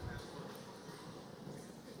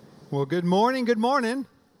Well, good morning, good morning.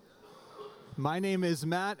 My name is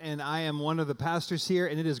Matt, and I am one of the pastors here,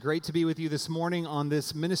 and it is great to be with you this morning on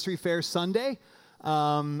this Ministry Fair Sunday.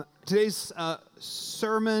 Today's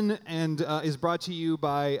sermon is brought to you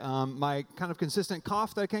by my kind of consistent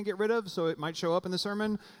cough that I can't get rid of, so it might show up in the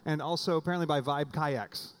sermon, and also apparently by Vibe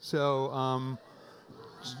Kayaks. So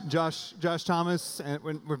Josh Thomas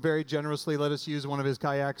very generously let us use one of his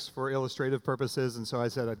kayaks for illustrative purposes, and so I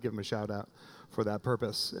said I'd give him a shout out for that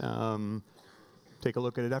purpose. Take a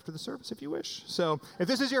look at it after the service if you wish. So if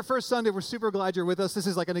this is your first Sunday, we're super glad you're with us. This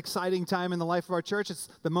is like an exciting time in the life of our church. It's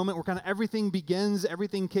the moment where kind of everything begins,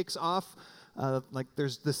 everything kicks off. Like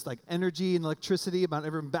there's this like energy and electricity about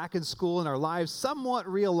everyone back in school and our lives somewhat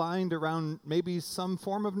realigned around maybe some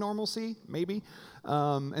form of normalcy, maybe.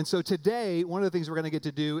 And so today, one of the things we're going to get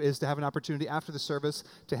to do is to have an opportunity after the service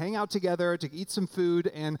to hang out together, to eat some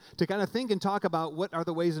food, and to kind of think and talk about what are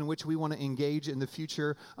the ways in which we want to engage in the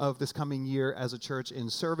future of this coming year as a church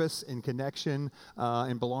in service, in connection,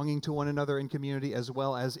 and belonging to one another in community, as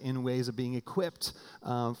well as in ways of being equipped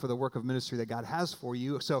for the work of ministry that God has for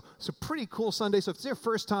you. So it's a pretty cool Sunday. So if it's your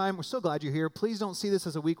first time, we're so glad you're here. Please don't see this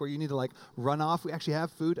as a week where you need to like run off. We actually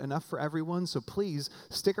have food enough for everyone. So please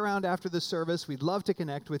stick around after the service. We'd love to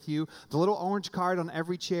connect with you. The little orange card on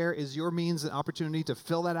every chair is your means and opportunity to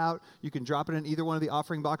fill that out. You can drop it in either one of the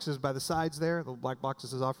offering boxes by the sides there, the black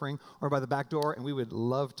boxes is offering, or by the back door, and we would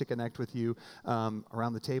love to connect with you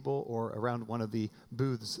around the table or around one of the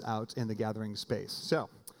booths out in the gathering space. So,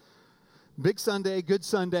 big Sunday, good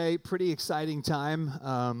Sunday, pretty exciting time.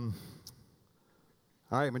 All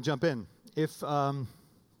right, I'm going to jump in.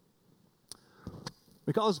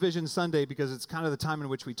 We call this Vision Sunday because it's kind of the time in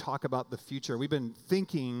which we talk about the future. We've been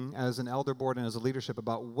thinking as an elder board and as a leadership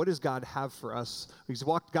about what does God have for us.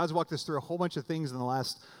 God's walked us through a whole bunch of things in the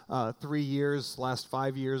last 3 years, last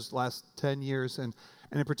 5 years, last 10 years, and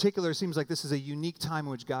in particular, it seems like this is a unique time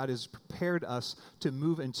in which God has prepared us to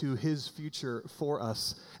move into His future for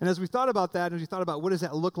us. And as we thought about that, and as we thought about what does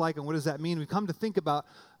that look like and what does that mean, we've come to think about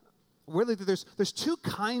really, there's two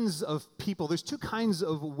kinds of people, there's two kinds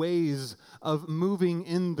of ways of moving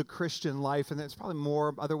in the Christian life, and there's probably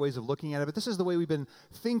more other ways of looking at it, but this is the way we've been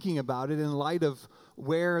thinking about it in light of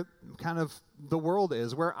where kind of the world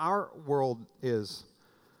is, where our world is.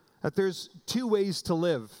 That there's two ways to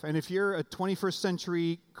live, and if you're a 21st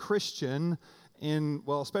century Christian in,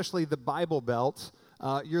 well, especially the Bible Belt,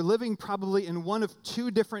 you're living probably in one of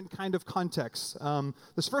two different kind of contexts.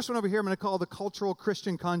 This first one over here I'm going to call the cultural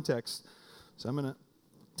Christian context. So I'm going to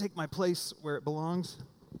take my place where it belongs.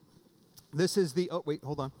 This is the, oh, wait,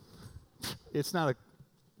 hold on. It's not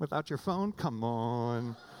without your phone? Come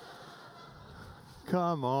on.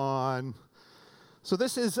 Come on. So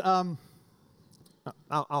this is, I'll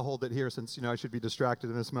hold it here since, I should be distracted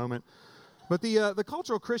in this moment. But the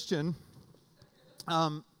cultural Christian,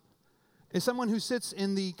 is someone who sits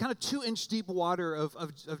in the kind of 2-inch deep water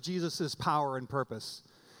of Jesus' power and purpose.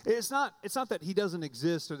 It's not that he doesn't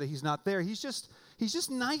exist or that he's not there. He's just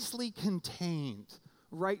nicely contained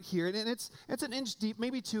right here. And it's an inch deep,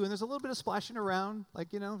 maybe 2, and there's a little bit of splashing around, like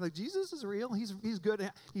Jesus is real. He's good.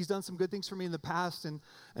 He's done some good things for me in the past, and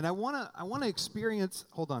I wanna experience,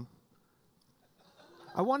 hold on.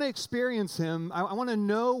 I want to experience him. I want to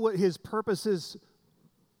know what his purpose is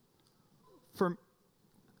for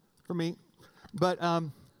me, but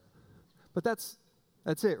that's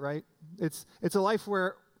it, right? It's a life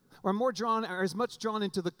where I'm more drawn, or as much drawn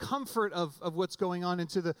into the comfort of what's going on,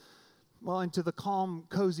 into the calm,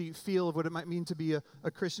 cozy feel of what it might mean to be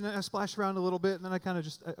a Christian. And I splash around a little bit, and then I kind of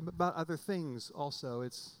just about other things also.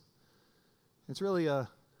 It's really a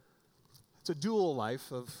dual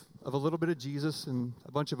life of a little bit of Jesus and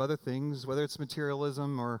a bunch of other things, whether it's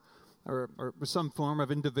materialism or some form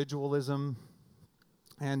of individualism.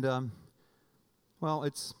 And,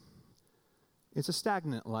 it's a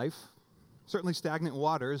stagnant life, certainly stagnant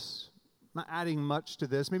waters, not adding much to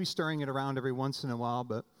this, maybe stirring it around every once in a while,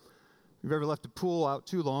 but if you've ever left a pool out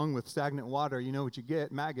too long with stagnant water, you know what you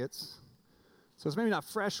get, maggots. So it's maybe not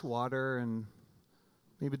fresh water and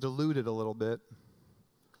maybe diluted a little bit.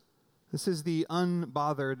 This is the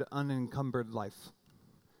unbothered, unencumbered life,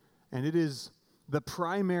 and it is the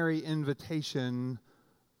primary invitation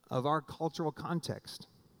of our cultural context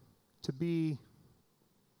to be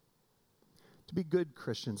good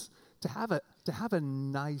Christians, to have a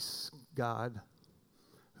nice God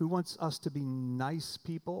who wants us to be nice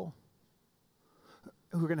people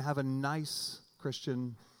who are going to have a nice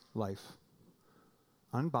Christian life,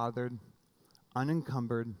 unbothered,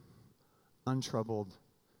 unencumbered, untroubled,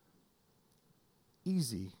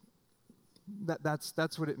 easy.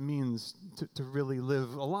 That's what it means to really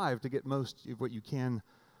live alive, to get most of what you can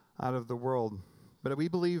out of the world. But we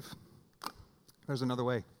believe there's another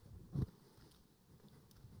way.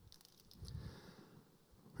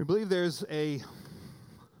 We believe there's a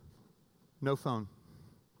no phone.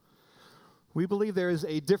 We believe there is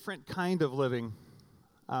a different kind of living.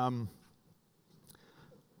 I've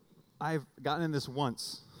gotten in this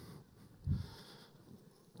once.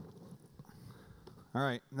 All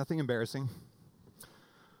right, nothing embarrassing.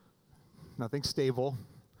 Nothing stable.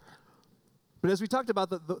 But as we talked about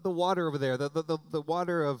the water over there, the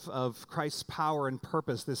water of Christ's power and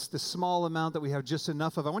purpose, this small amount that we have just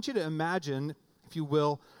enough of, I want you to imagine, if you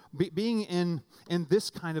will, being in this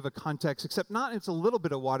kind of a context, except not it's a little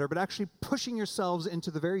bit of water, but actually pushing yourselves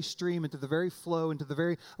into the very stream, into the very flow, into the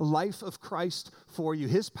very life of Christ for you,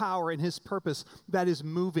 his power and his purpose that is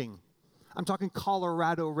moving. I'm talking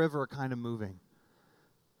Colorado River kind of moving.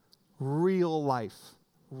 Real life,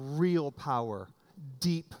 real power,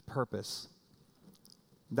 deep purpose.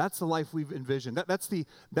 That's the life we've envisioned.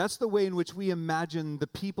 That's the way in which we imagine the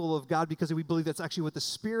people of God, because we believe that's actually what the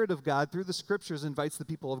Spirit of God, through the Scriptures, invites the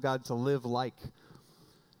people of God to live like,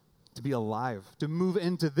 to be alive, to move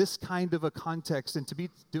into this kind of a context, and to be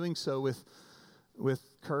doing so with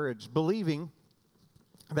courage, believing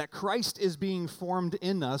that Christ is being formed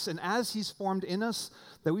in us, and as he's formed in us,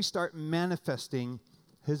 that we start manifesting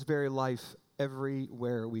his very life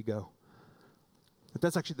everywhere we go.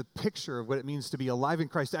 That's actually the picture of what it means to be alive in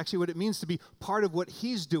Christ, actually what it means to be part of what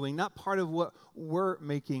he's doing, not part of what we're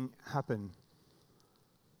making happen.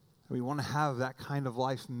 We want to have that kind of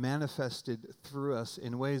life manifested through us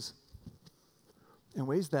in ways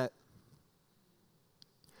that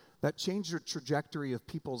change the trajectory of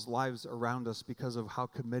people's lives around us because of how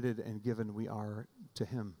committed and given we are to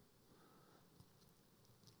him.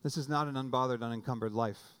 This is not an unbothered, unencumbered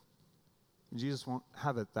life. Jesus won't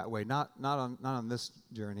have it that way, not on this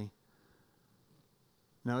journey.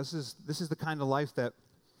 No, this is the kind of life that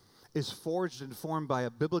is forged and formed by a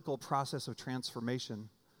biblical process of transformation.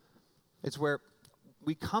 It's where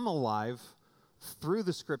we come alive through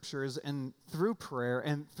the Scriptures and through prayer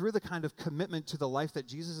and through the kind of commitment to the life that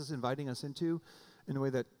Jesus is inviting us into in a way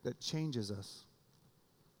that changes us.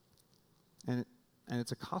 And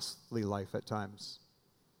it's a costly life at times.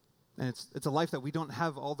 And it's a life that we don't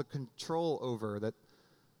have all the control over, but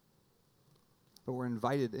we're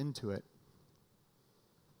invited into it.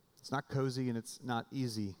 It's not cozy and it's not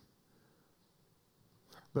easy.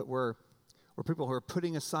 But we're people who are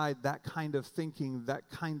putting aside that kind of thinking, that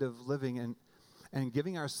kind of living, and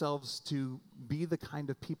giving ourselves to be the kind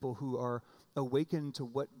of people who are awakened to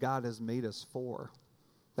what God has made us for.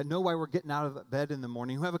 That know why we're getting out of bed in the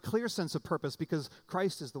morning, who have a clear sense of purpose because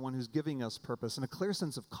Christ is the one who's giving us purpose, and a clear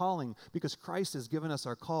sense of calling because Christ has given us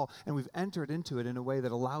our call, and we've entered into it in a way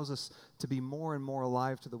that allows us to be more and more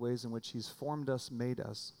alive to the ways in which he's formed us, made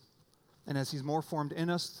us. And as he's more formed in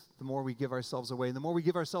us, the more we give ourselves away. And the more we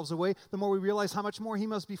give ourselves away, the more we realize how much more he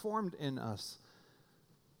must be formed in us.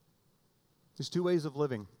 There's two ways of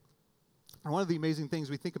living. And one of the amazing things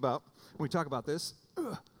we think about when we talk about this,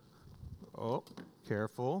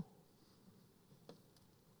 careful.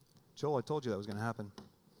 Joel, I told you that was going to happen.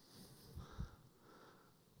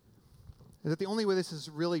 Is that the only way this is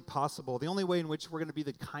really possible, the only way in which we're going to be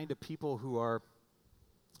the kind of people who are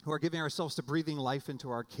giving ourselves to breathing life into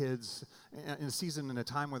our kids in a season and a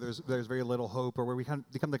time where there's very little hope, or where we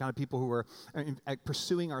become the kind of people who are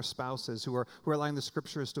pursuing our spouses, who are allowing the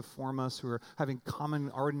Scriptures to form us, who are having common,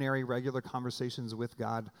 ordinary, regular conversations with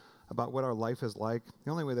God about what our life is like.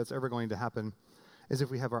 The only way that's ever going to happen is if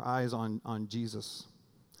we have our eyes on Jesus.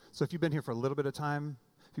 So if you've been here for a little bit of time,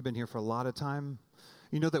 if you've been here for a lot of time,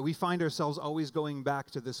 you know that we find ourselves always going back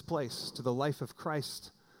to this place, to the life of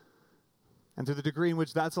Christ. And to the degree in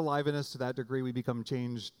which that's alive in us, to that degree we become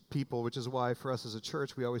changed people, which is why for us as a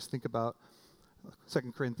church, we always think about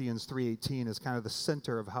 2 Corinthians 3:18 as kind of the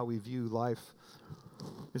center of how we view life.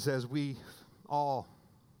 It says, we all,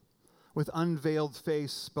 with unveiled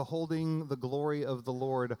face, beholding the glory of the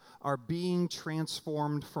Lord, are being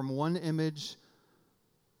transformed from one image,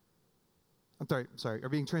 are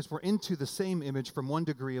being transformed into the same image from one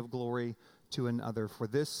degree of glory to another. For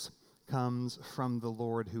this comes from the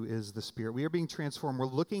Lord who is the Spirit. We are being transformed. We're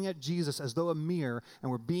looking at Jesus as though a mirror,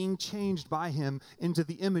 and we're being changed by him into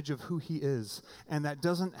the image of who he is. And that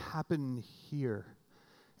doesn't happen here.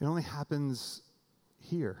 It only happens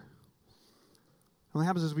here. It only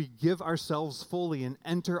happens as we give ourselves fully and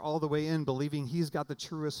enter all the way in, believing he's got the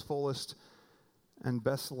truest, fullest, and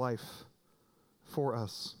best life for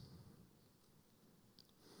us.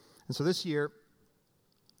 And so this year,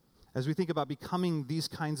 as we think about becoming these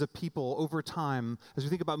kinds of people over time, as we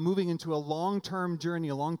think about moving into a long-term journey,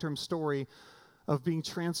 a long-term story, of being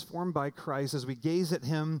transformed by Christ, as we gaze at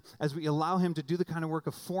him, as we allow him to do the kind of work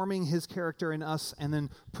of forming his character in us and then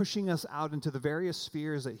pushing us out into the various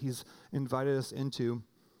spheres that he's invited us into.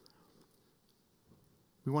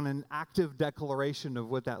 We want an active declaration of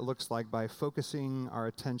what that looks like by focusing our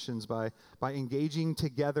attentions, by engaging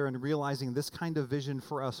together and realizing this kind of vision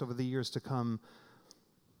for us over the years to come,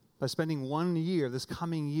 by spending 1 year, this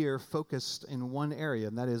coming year, focused in one area,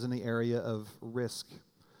 and that is in the area of risk.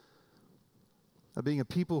 Of being a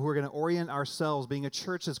people who are going to orient ourselves, being a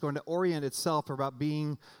church that's going to orient itself about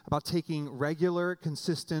taking regular,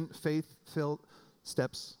 consistent, faith-filled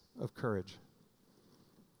steps of courage.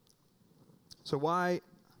 So why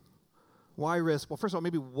risk? Well, first of all,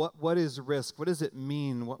 maybe what is risk? What does it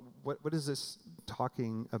mean? What is this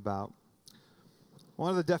talking about? One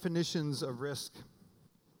of the definitions of risk,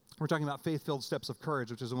 we're talking about faith-filled steps of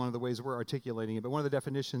courage, which is one of the ways we're articulating it, but one of the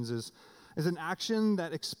definitions is an action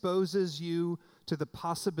that exposes you to the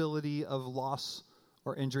possibility of loss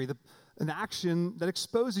or injury. An action that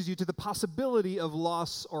exposes you to the possibility of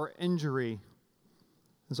loss or injury.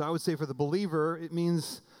 And so I would say for the believer, it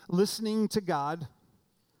means listening to God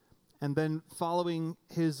and then following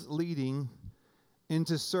his leading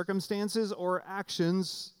into circumstances or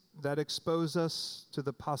actions that expose us to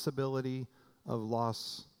the possibility of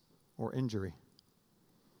loss or injury.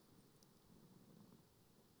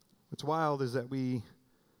 What's wild is that we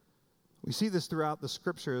see this throughout the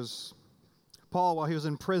scriptures. Paul, while he was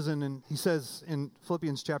in prison, and he says in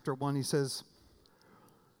Philippians chapter 1, he says,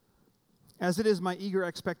 "As it is my eager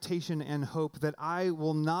expectation and hope that I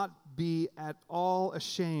will not be at all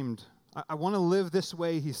ashamed." I want to live this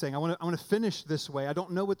way, he's saying. I want to finish this way. I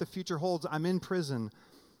don't know what the future holds. I'm in prison.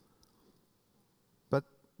 But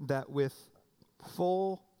that with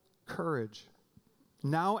full courage,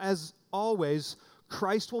 now as always,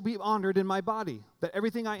 Christ will be honored in my body. That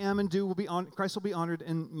everything I am and do will be Christ will be honored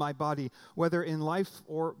in my body, whether in life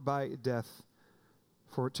or by death.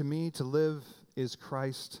 For to me to live is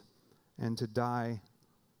Christ, and to die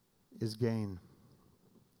is gain.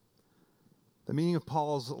 The meaning of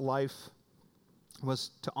Paul's life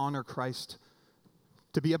was to honor Christ,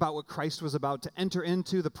 to be about what Christ was about, to enter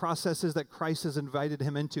into the processes that Christ has invited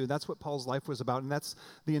him into. That's what Paul's life was about, and that's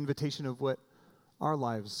the invitation of what our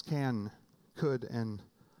lives can, could, and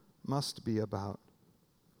must be about.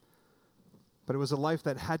 But it was a life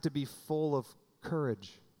that had to be full of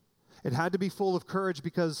courage. It had to be full of courage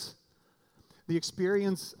because the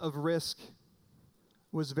experience of risk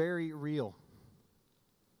was very real.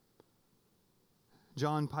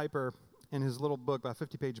 John Piper, in his little book, about a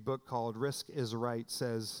 50-page book called Risk is Right,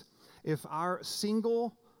 says, "If our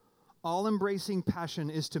single, all-embracing passion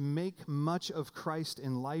is to make much of Christ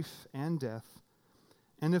in life and death,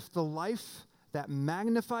 and if the life that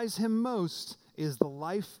magnifies him most is the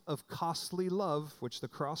life of costly love, which the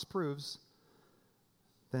cross proves,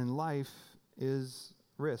 then life is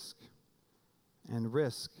risk, and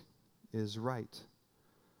risk is right.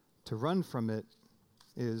 To run from it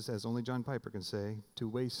is, as only John Piper can say, to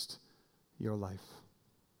waste your life."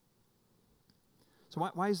 So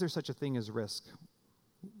why is there such a thing as risk?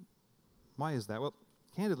 Why is that? Well,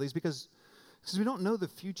 candidly, it's because we don't know the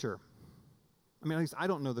future. I mean, at least I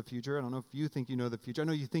don't know the future. I don't know if you think you know the future. I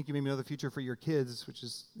know you think you maybe know the future for your kids, which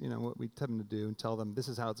is, what we tell them to do and tell them this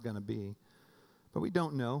is how it's going to be. But we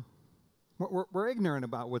don't know. We're ignorant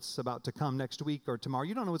about what's about to come next week or tomorrow.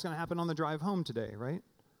 You don't know what's going to happen on the drive home today, right?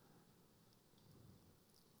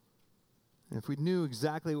 And if we knew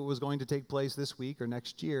exactly what was going to take place this week or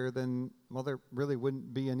next year, then, well, there really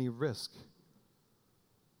wouldn't be any risk.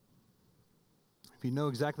 If you know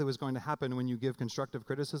exactly what's going to happen when you give constructive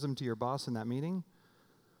criticism to your boss in that meeting,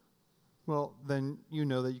 well, then you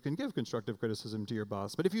know that you can give constructive criticism to your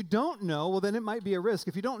boss. But if you don't know, well, then it might be a risk.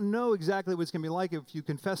 If you don't know exactly what it's going to be like if you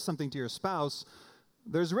confess something to your spouse,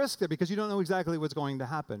 there's risk there because you don't know exactly what's going to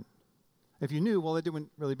happen. If you knew, well, it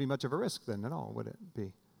wouldn't really be much of a risk then at all, would it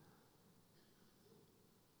be?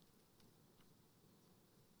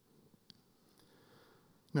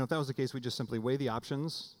 No, if that was the case, we'd just simply weigh the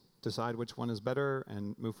options, decide which one is better,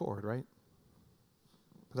 and move forward, right?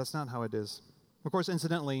 But that's not how it is. Of course,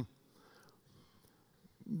 incidentally,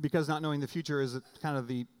 because not knowing the future is kind of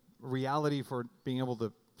the reality for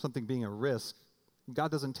something being a risk,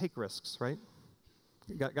 God doesn't take risks, right?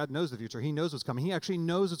 God knows the future. He knows what's coming. He actually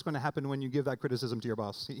knows what's going to happen when you give that criticism to your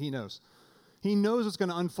boss. He knows. He knows what's going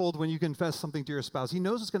to unfold when you confess something to your spouse. He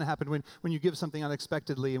knows what's going to happen when you give something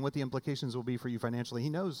unexpectedly and what the implications will be for you financially. He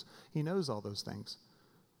knows all those things.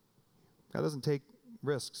 God doesn't take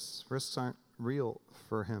risks. Risks aren't real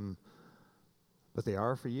for him, but they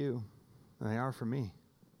are for you, and they are for me.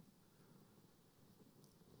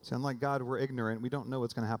 See, unlike God, we're ignorant. We don't know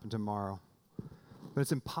what's going to happen tomorrow. But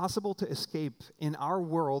it's impossible to escape in our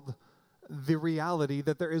world the reality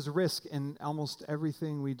that there is risk in almost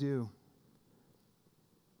everything we do.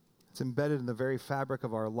 It's embedded in the very fabric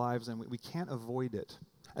of our lives, and we can't avoid it.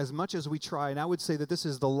 As much as we try, and I would say that this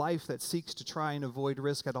is the life that seeks to try and avoid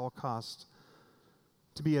risk at all costs.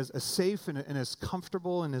 To be as safe and as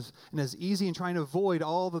comfortable and as easy, and trying to avoid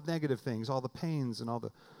all the negative things, all the pains and all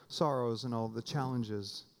the sorrows and all the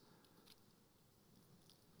challenges.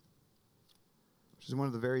 Which is one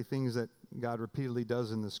of the very things that God repeatedly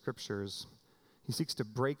does in the Scriptures. He seeks to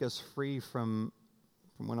break us free from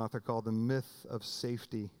one author called the myth of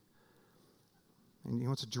safety. And he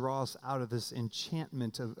wants to draw us out of this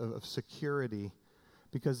enchantment of security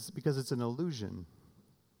because it's an illusion.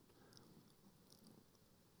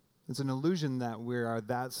 It's an illusion that we are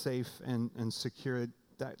that safe and secure.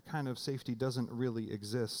 That kind of safety doesn't really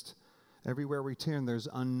exist. Everywhere we turn, there's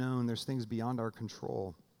unknown. There's things beyond our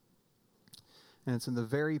control. And it's in the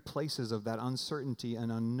very places of that uncertainty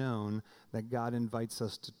and unknown that God invites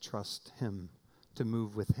us to trust Him, to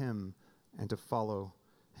move with Him, and to follow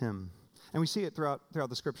Him. And we see it throughout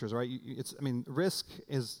the Scriptures, right? Risk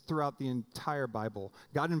is throughout the entire Bible.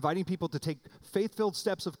 God inviting people to take faith-filled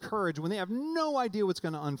steps of courage when they have no idea what's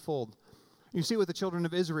going to unfold. You see with the children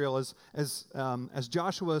of Israel as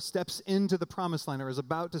Joshua steps into the promised land, or is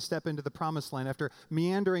about to step into the promised land after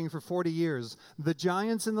meandering for 40 years, the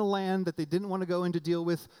giants in the land that they didn't want to go in to deal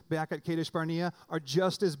with back at Kadesh Barnea are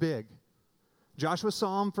just as big. Joshua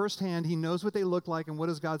saw them firsthand. He knows what they look like, and what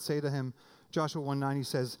does God say to him? Joshua 1:9, he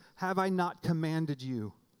says, "Have I not commanded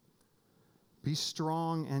you? Be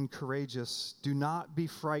strong and courageous. Do not be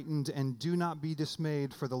frightened and do not be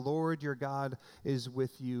dismayed, for the Lord your God is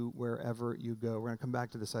with you wherever you go." We're going to come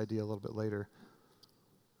back to this idea a little bit later.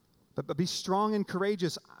 But be strong and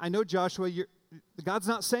courageous. I know, Joshua, God's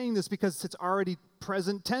not saying this because it's already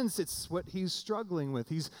present tense. It's what he's struggling with.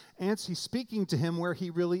 He's speaking to him where he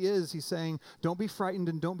really is. He's saying, don't be frightened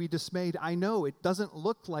and don't be dismayed. I know it doesn't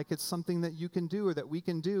look like it's something that you can do or that we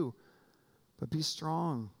can do, but be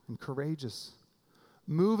strong and courageous.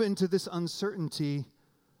 Move into this uncertainty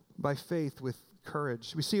by faith with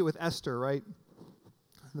courage. We see it with Esther, right?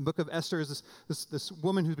 The book of Esther is this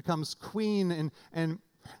woman who becomes queen,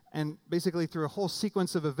 and basically through a whole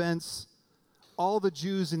sequence of events, all the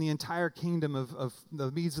Jews in the entire kingdom of the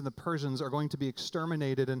Medes and the Persians are going to be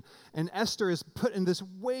exterminated. And Esther is put in this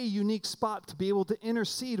way unique spot to be able to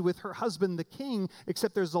intercede with her husband, the king,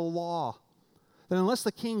 except there's a law that unless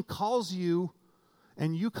the king calls you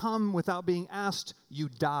and you come without being asked, you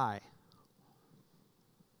die.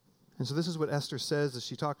 And so this is what Esther says as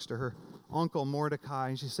she talks to her uncle Mordecai.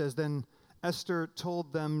 And she says, "Then Esther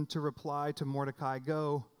told them to reply to Mordecai,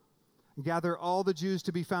 'Go, gather all the Jews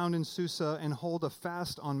to be found in Susa and hold a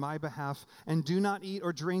fast on my behalf, and do not eat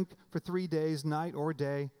or drink for 3 days, night or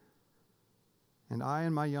day. And I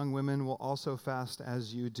and my young women will also fast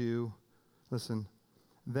as you do.' Listen,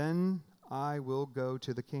 then I will go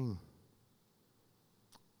to the king,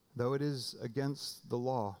 though it is against the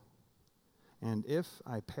law. And if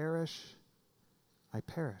I perish, I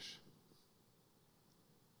perish."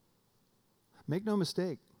 Make no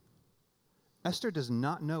mistake, Esther does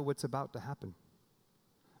not know what's about to happen.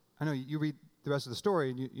 I know you read the rest of the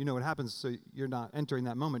story and you know what happens, so you're not entering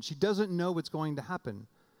that moment. She doesn't know what's going to happen.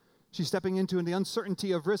 She's stepping into the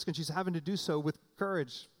uncertainty of risk, and she's having to do so with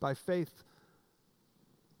courage, by faith.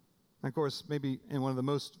 And of course, maybe in one of the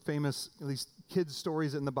most famous, at least kids'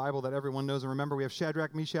 stories in the Bible that everyone knows and remember, we have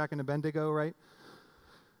Shadrach, Meshach, and Abednego, right?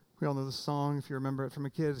 We all know the song, if you remember it from a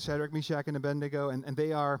kid, Shadrach, Meshach, and Abednego, and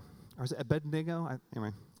they are, or is it Abednego?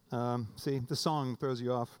 Anyway, see, the song throws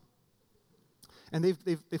you off. And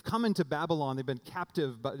they've come into Babylon. They've been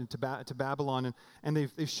captive to Babylon, and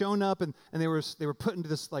they've shown up, and they were put into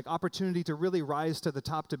this like opportunity to really rise to the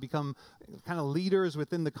top, to become kind of leaders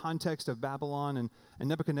within the context of Babylon. And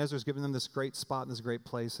Nebuchadnezzar's given them this great spot in this great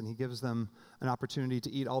place, and he gives them an opportunity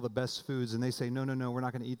to eat all the best foods. And they say, no, we're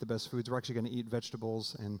not going to eat the best foods. We're actually going to eat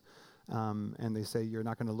vegetables. And they say, you're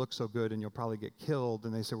not going to look so good, and you'll probably get killed.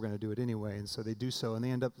 And they say, we're going to do it anyway. And so they do so, and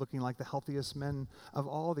they end up looking like the healthiest men of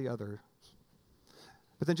all the other.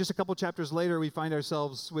 But then just a couple chapters later, we find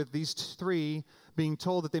ourselves with these three being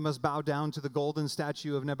told that they must bow down to the golden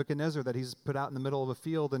statue of Nebuchadnezzar that he's put out in the middle of a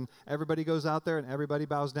field, and everybody goes out there and everybody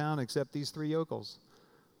bows down except these three yokels.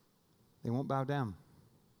 They won't bow down.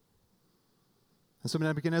 And so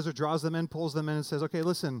Nebuchadnezzar draws them in, pulls them in, and says, okay,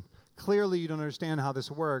 listen, clearly you don't understand how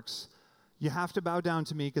this works. You have to bow down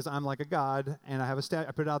to me because I'm like a god, and I have a statue.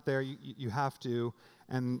 I put it out there. You have to.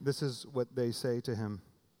 And this is what they say to him.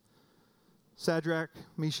 Shadrach,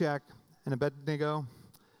 Meshach, and Abednego,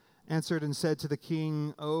 answered and said to the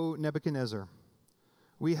king, O Nebuchadnezzar,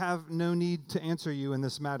 we have no need to answer you in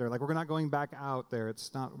this matter. Like, we're not going back out there.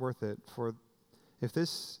 It's not worth it. For if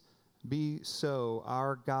this be so,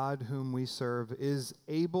 our God whom we serve is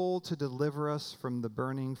able to deliver us from the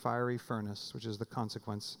burning fiery furnace, which is the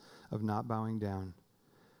consequence of not bowing down.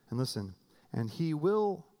 And listen, and he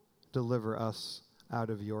will deliver us out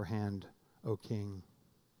of your hand, O king.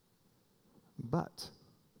 But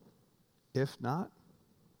if not,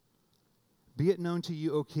 be it known to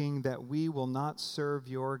you, O king, that we will not serve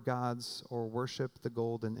your gods or worship the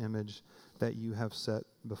golden image that you have set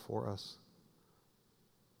before us.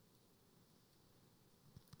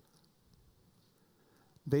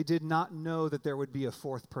 They did not know that there would be a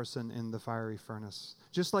fourth person in the fiery furnace.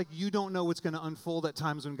 Just like you don't know what's going to unfold at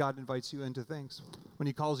times when God invites you into things, when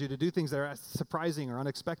he calls you to do things that are surprising or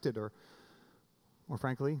unexpected or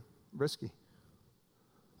frankly, risky,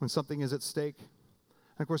 when something is at stake.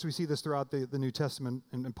 And of course, we see this throughout the New Testament,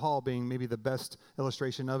 and Paul being maybe the best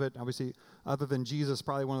illustration of it. Obviously, other than Jesus,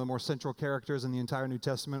 probably one of the more central characters in the entire New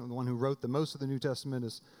Testament, the one who wrote the most of the New Testament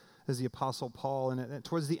is the Apostle Paul. And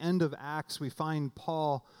towards the end of Acts, we find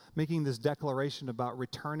Paul making this declaration about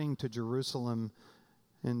returning to Jerusalem.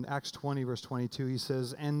 In Acts 20, verse 22, he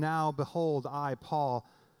says, "And now, behold, I, Paul,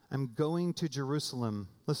 am going to Jerusalem."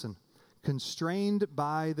 Listen, constrained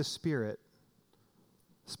by the Spirit's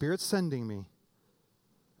sending me,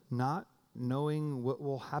 not knowing what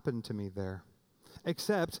will happen to me there,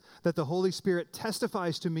 except that the Holy Spirit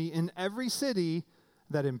testifies to me in every city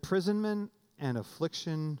that imprisonment and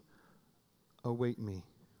affliction await me.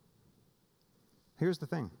 Here's the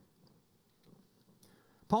thing.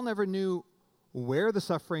 Paul never knew where the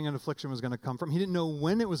suffering and affliction was going to come from. He didn't know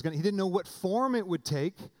when it was going to, he didn't know what form it would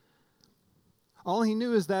take. All he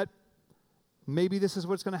knew is that maybe this is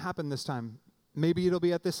what's going to happen this time. Maybe it'll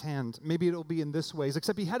be at this hand. Maybe it'll be in this ways.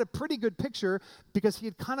 Except he had a pretty good picture because he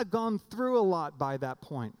had kind of gone through a lot by that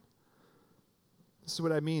point. This is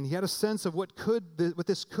what I mean. He had a sense of what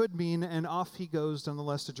this could mean, and off he goes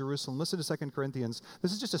nonetheless to Jerusalem. Listen to 2 Corinthians.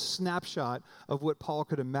 This is just a snapshot of what Paul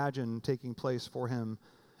could imagine taking place for him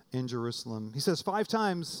in Jerusalem. He says, 5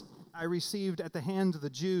 times I received at the hand of the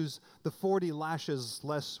Jews the 40 lashes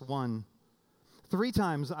less one. 3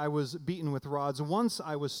 times I was beaten with rods. Once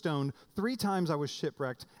I was stoned. 3 times I was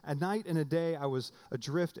shipwrecked. A night and a day I was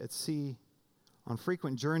adrift at sea, on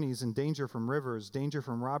frequent journeys, in danger from rivers, danger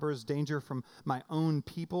from robbers, danger from my own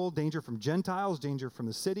people, danger from Gentiles, danger from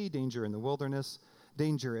the city, danger in the wilderness,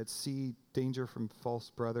 danger at sea, danger from false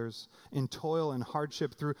brothers, in toil and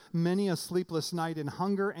hardship, through many a sleepless night, in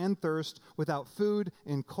hunger and thirst, without food,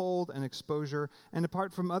 in cold and exposure. And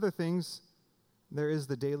apart from other things, there is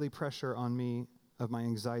the daily pressure on me of my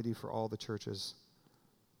anxiety for all the churches.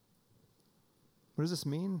 What does this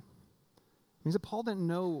mean? It means that Paul didn't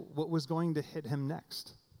know what was going to hit him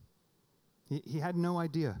next. He had no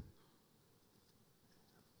idea.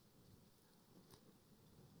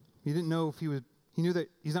 He didn't know if he knew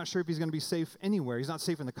that he's not sure if he's going to be safe anywhere. He's not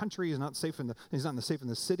safe in the country. He's not safe in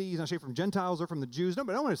the city. He's not safe from Gentiles or from the Jews. No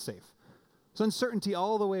one is safe. There's uncertainty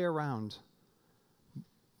all the way around.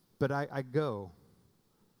 But I go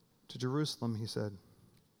to Jerusalem, he said.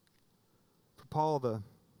 For Paul, the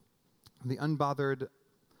unbothered,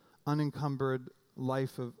 unencumbered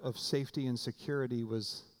life of safety and security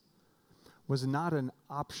was not an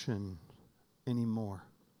option anymore.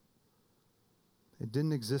 It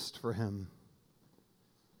didn't exist for him.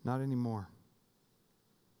 Not anymore.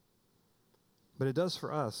 But it does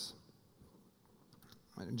for us.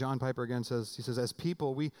 John Piper again says, as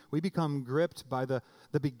people, we become gripped by the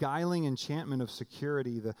beguiling enchantment of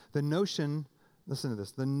security, the notion, listen to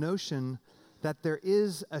this, the notion that there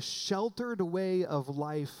is a sheltered way of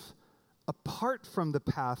life apart from the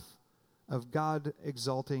path of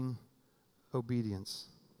God-exalting obedience.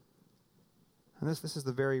 And this is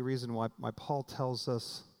the very reason why Paul tells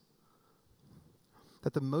us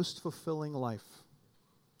that the most fulfilling life,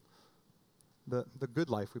 the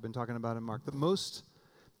good life we've been talking about in Mark, the most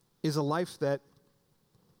is a life that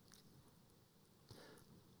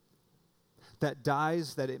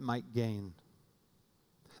dies that it might gain,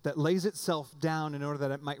 that lays itself down in order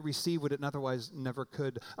that it might receive what it otherwise never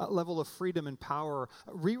could, a level of freedom and power,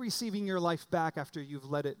 re-receiving your life back after you've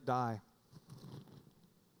let it die.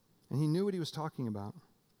 And he knew what he was talking about.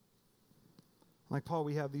 Like Paul,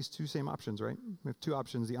 we have these 2 same options, right? We have 2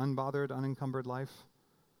 options: the unbothered, unencumbered life,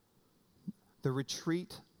 the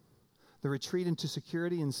retreat into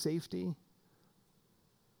security and safety,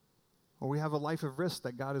 or we have a life of risk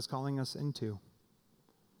that God is calling us into,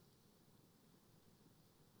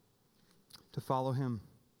 to follow him.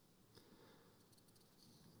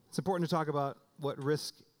 It's important to talk about what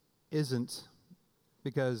risk isn't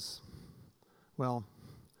because, well,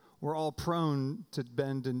 we're all prone to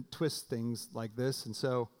bend and twist things like this. And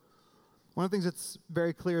so one of the things that's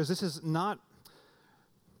very clear is this is not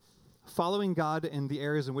following God in the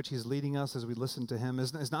areas in which he's leading us as we listen to him.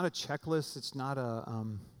 It's not a checklist. It's not a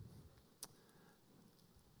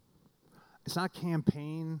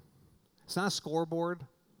campaign. It's not a scoreboard.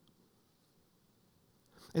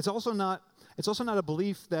 It's also not a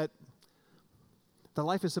belief that the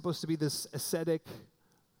life is supposed to be this ascetic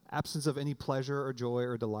absence of any pleasure or joy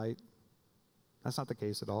or delight. That's not the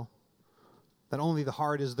case at all. That only the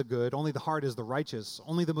hard is the good, only the hard is the righteous,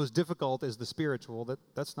 only the most difficult is the spiritual.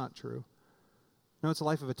 That's not true. No, it's a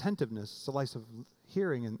life of attentiveness. It's a life of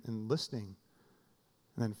hearing and listening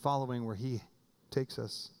and then following where he takes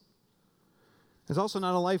us. It's also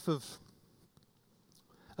not a life of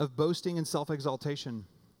boasting and self-exaltation,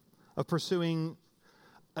 of pursuing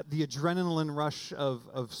the adrenaline rush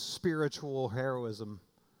of spiritual heroism.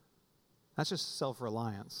 That's just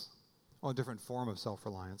self-reliance, or a different form of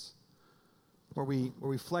self-reliance, where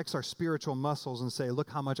we flex our spiritual muscles and say, look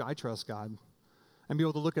how much I trust God, and be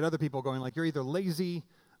able to look at other people going like, you're either lazy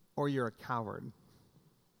or you're a coward.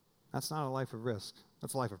 That's not a life of risk.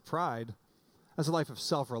 That's a life of pride. That's a life of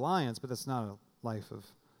self-reliance, but that's not a life of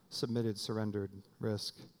submitted, surrendered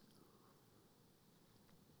risk.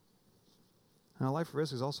 And a life of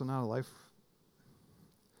risk is also not a life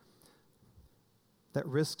that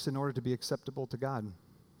risks in order to be acceptable to God.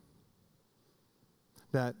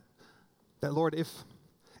 That Lord,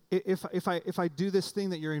 if I do this thing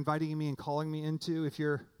that you're inviting me and calling me into,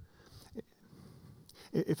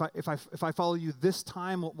 if I follow you this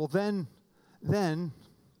time, well then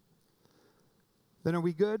are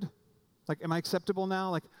we good? Like, am I acceptable now?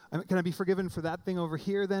 Like, can I be forgiven for that thing over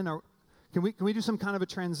here then? Or can we do some kind of a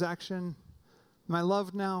transaction? Am I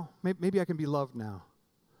loved now? Maybe I can be loved now.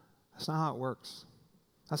 That's not how it works.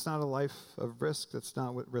 That's not a life of risk. That's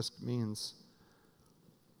not what risk means.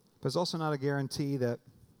 But it's also not a guarantee that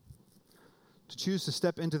to choose to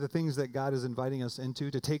step into the things that God is inviting us into,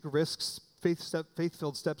 to take risks,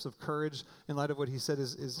 faith-filled steps of courage in light of what he said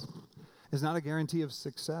is not a guarantee of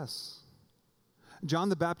success. John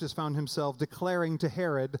the Baptist found himself declaring to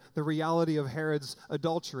Herod the reality of Herod's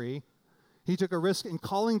adultery. He took a risk in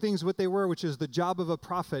calling things what they were, which is the job of a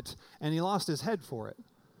prophet, and he lost his head for it.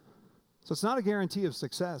 So it's not a guarantee of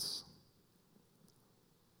success.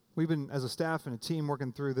 We've been, as a staff and a team,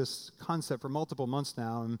 working through this concept for multiple months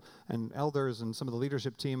now, and elders and some of the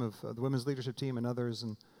leadership team of the women's leadership team and others.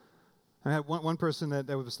 And I had one person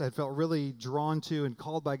that felt really drawn to and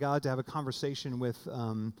called by God to have a conversation with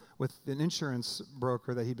an insurance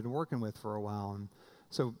broker that he'd been working with for a while. And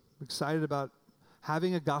so excited about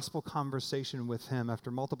having a gospel conversation with him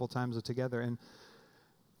after multiple times together. And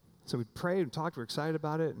so we prayed and talked, we're excited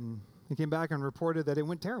about it, and he came back and reported that it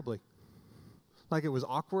went terribly. Like, it was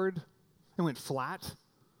awkward, it went flat.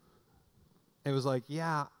 It was like,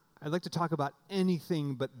 yeah, I'd like to talk about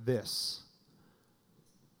anything but this.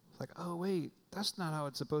 It's like, oh wait, that's not how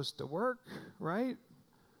it's supposed to work, right?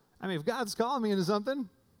 I mean, if God's calling me into something,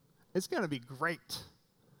 it's going to be great,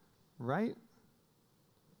 right?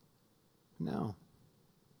 No.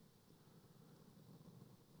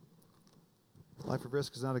 Life of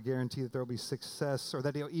risk is not a guarantee that there will be success or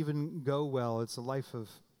that it'll even go well. It's a life of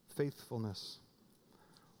faithfulness.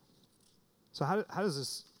 So how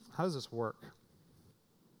does this work?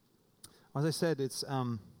 As I said, it's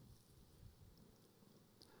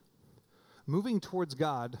moving towards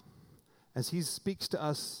God as he speaks to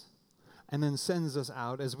us and then sends us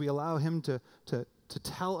out, as we allow him to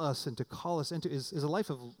tell us and to call us into, is a life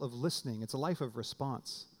of listening. It's a life of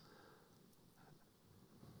response.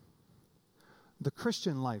 The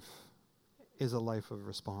Christian life is a life of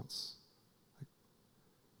response.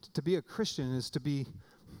 To be a Christian is to be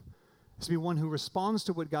one who responds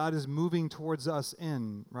to what God is moving towards us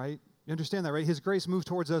in, right? You understand that, right? His grace moves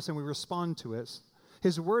towards us and we respond to it.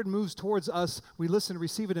 His word moves towards us, we listen,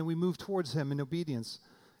 receive it, and we move towards him in obedience,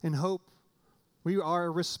 in hope. We are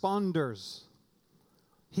responders.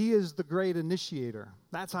 He is the great initiator.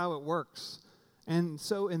 That's how it works. And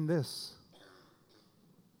so in this,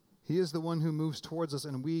 he is the one who moves towards us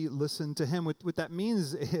and we listen to him. What that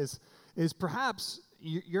means is perhaps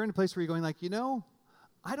you're in a place where you're going like,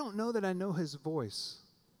 I don't know that I know his voice.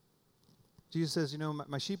 Jesus says,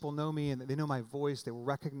 my sheep will know me and they know my voice. They will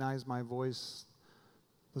recognize my voice.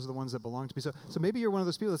 Those are the ones that belong to me. So maybe you're one of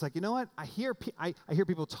those people that's like, you know what? I hear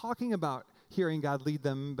people talking about hearing God lead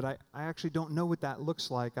them, but I actually don't know what that looks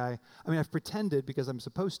like. I mean, I've pretended because I'm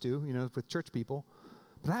supposed to, with church people,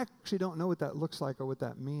 but I actually don't know what that looks like or what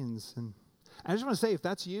that means. And I just want to say, if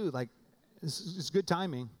that's you, like, it's good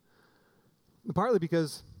timing. Partly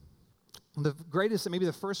because the greatest, and maybe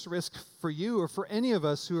the first risk for you or for any of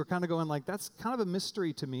us who are kind of going like, that's kind of a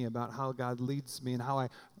mystery to me about how God leads me and how I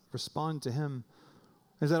respond to him,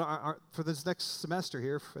 is that for this next semester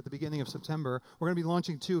here, at the beginning of September, we're going to be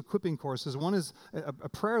launching 2 equipping courses. One is a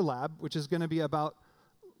prayer lab, which is going to be about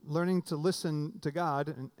learning to listen to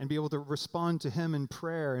God and be able to respond to him in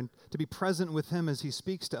prayer and to be present with him as he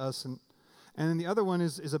speaks to us. And then the other one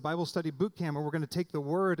is a Bible study boot camp where we're going to take the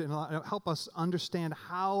word and help us understand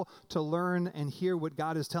how to learn and hear what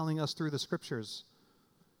God is telling us through the scriptures.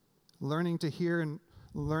 Learning to hear and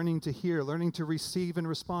learning to receive and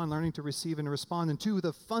respond, and 2,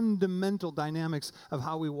 the fundamental dynamics of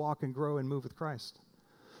how we walk and grow and move with Christ.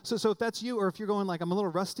 So if that's you, or if you're going like, I'm a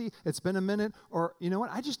little rusty, it's been a minute, or you know what,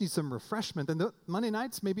 I just need some refreshment, then Monday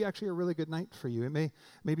nights may be actually a really good night for you. It may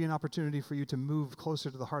be an opportunity for you to move closer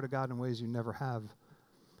to the heart of God in ways you never have.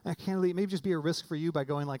 And candidly, it may just be a risk for you by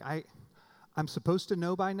going like, I'm supposed to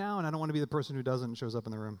know by now, and I don't want to be the person who doesn't and shows up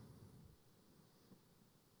in the room.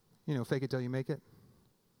 Fake it till you make it.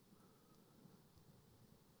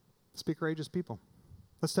 Let's be courageous people.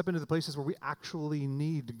 Let's step into the places where we actually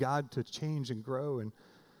need God to change and grow and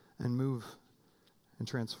move and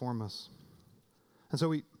transform us. And so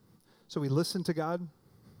we listen to God, and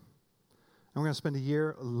we're going to spend a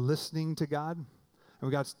year listening to God. And we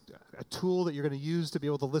got a tool that you're going to use to be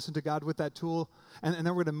able to listen to God with that tool, and then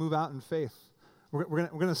we're going to move out in faith. We're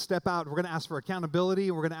going to step out. We're going to ask for accountability,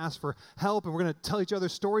 and we're going to ask for help, and we're going to tell each other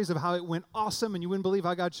stories of how it went awesome, and you wouldn't believe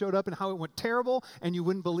how God showed up, and how it went terrible, and you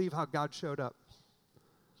wouldn't believe how God showed up.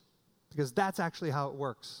 Because that's actually how it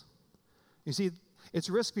works. You see, it's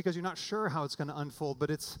risk because you're not sure how it's going to unfold, but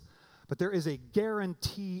there is a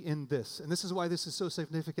guarantee in this, and this is why this is so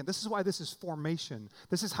significant. This is why this is formation.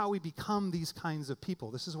 This is how we become these kinds of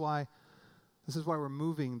people. This is why we're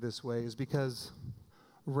moving this way, is because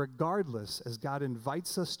regardless, as God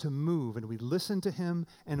invites us to move and we listen to him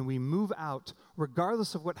and we move out,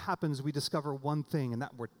 regardless of what happens, we discover one thing, and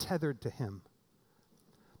that we're tethered to him.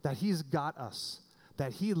 That he's got us,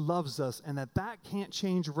 that he loves us, and that can't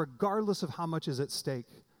change regardless of how much is at stake.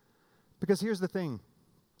 Because here's the thing.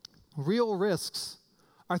 Real risks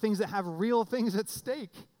are things that have real things at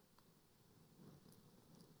stake.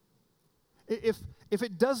 If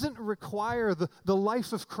it doesn't require the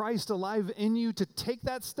life of Christ alive in you to take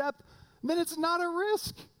that step, then it's not a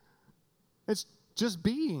risk. It's just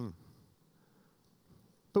being.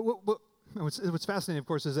 But what's fascinating, of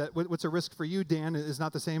course, is that what's a risk for you, Dan, is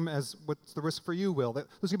not the same as what's the risk for you, Will.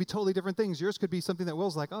 Those could be totally different things. Yours could be something that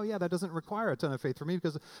Will's like, oh yeah, that doesn't require a ton of faith for me,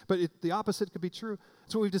 but the opposite could be true.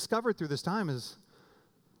 That's what we've discovered through this time is,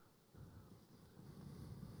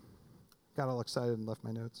 got all excited and left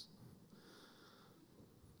my notes.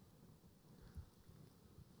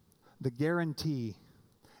 The guarantee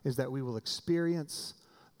is that we will experience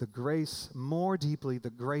the grace more deeply, the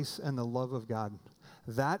grace and the love of God.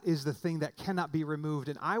 That is the thing that cannot be removed.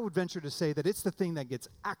 And I would venture to say that it's the thing that gets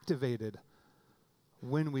activated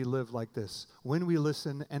when we live like this. When we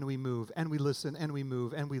listen and we move, and we listen and we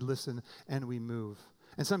move, and we listen and we move.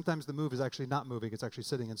 And sometimes the move is actually not moving, it's actually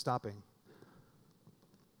sitting and stopping.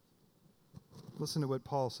 Listen to what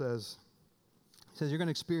Paul says. He says, you're going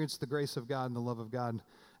to experience the grace of God and the love of God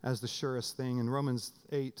as the surest thing. In Romans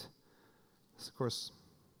 8, it's, of course,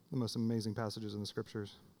 the most amazing passages in the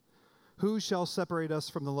scriptures. Who shall separate us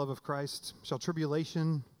from the love of Christ? Shall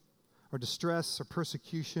tribulation or distress or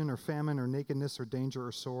persecution or famine or nakedness or danger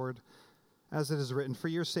or sword? As it is written, for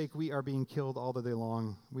your sake we are being killed all the day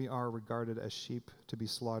long. We are regarded as sheep to be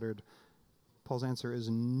slaughtered. Paul's answer is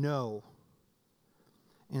no.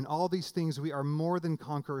 In all these things we are more than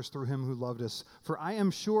conquerors through him who loved us. For I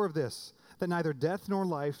am sure of this, that neither death nor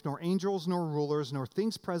life, nor angels nor rulers, nor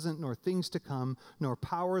things present nor things to come, nor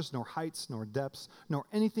powers, nor heights, nor depths, nor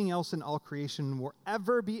anything else in all creation will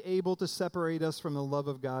ever be able to separate us from the love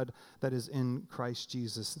of God that is in Christ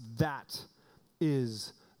Jesus. That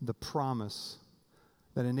is the promise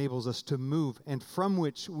that enables us to move, and from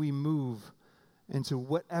which we move into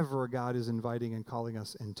whatever God is inviting and calling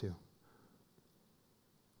us into.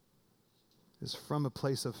 Is from a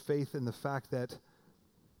place of faith in the fact that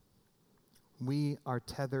we are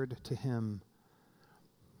tethered to him.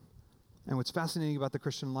 And what's fascinating about the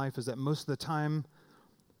Christian life is that most of the time,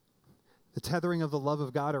 the tethering of the love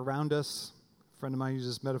of God around us, a friend of mine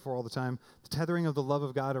uses this metaphor all the time, the tethering of the love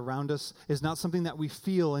of God around us is not something that we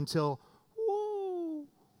feel until, whoa,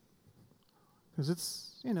 because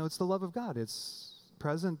it's the love of God. It's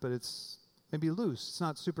present, but it's maybe loose. It's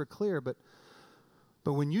not super clear, but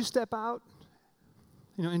when you step out,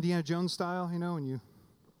 Indiana Jones style, when you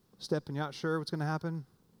step and you're not sure what's going to happen,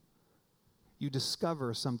 you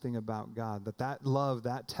discover something about God, that love,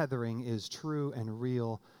 that tethering is true and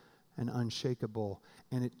real and unshakable,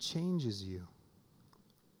 and it changes you.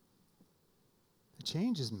 It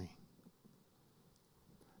changes me.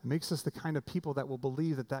 It makes us the kind of people that will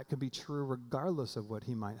believe that can be true regardless of what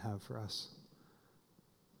he might have for us.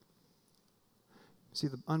 See,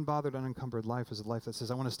 the unbothered, unencumbered life is a life that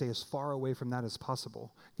says, I want to stay as far away from that as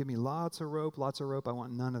possible. Give me lots of rope. I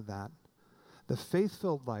want none of that. The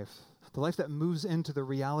faith-filled life, the life that moves into the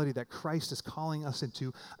reality that Christ is calling us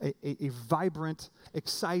into a vibrant,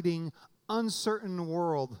 exciting, uncertain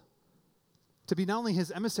world, to be not only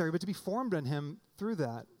his emissary, but to be formed in him through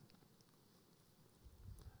that.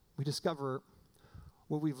 We discover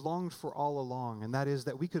what we've longed for all along, and that is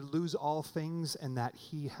that we could lose all things and that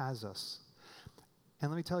he has us. And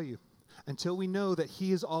let me tell you, until we know that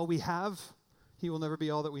he is all we have, he will never be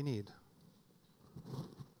all that we need.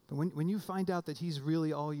 But when you find out that he's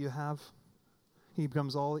really all you have, he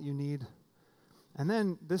becomes all that you need. And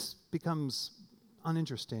then this becomes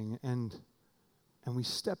uninteresting, and we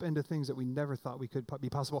step into things that we never thought we could be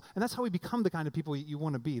possible. And that's how we become the kind of people you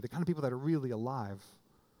want to be, the kind of people that are really alive.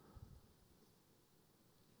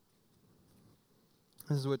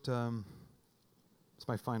 This is what, it's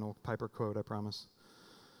my final Piper quote, I promise.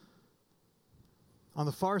 On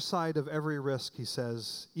the far side of every risk, he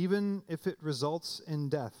says, even if it results in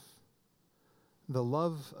death, the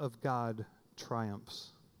love of God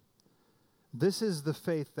triumphs. This is the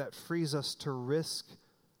faith that frees us to risk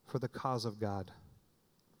for the cause of God.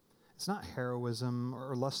 It's not heroism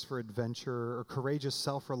or lust for adventure or courageous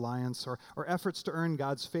self-reliance or efforts to earn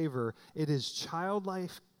God's favor. It is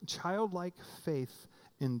childlike faith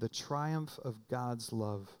in the triumph of God's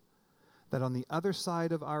love, that on the other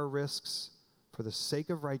side of our risks, for the sake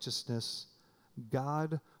of righteousness,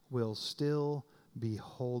 God will still be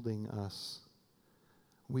holding us.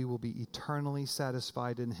 We will be eternally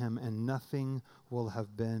satisfied in him, and nothing will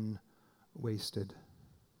have been wasted.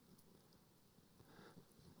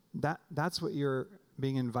 That's what you're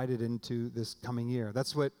being invited into this coming year.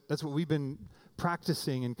 That's what we've been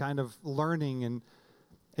practicing and kind of learning, and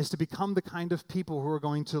is to become the kind of people who are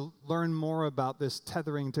going to learn more about this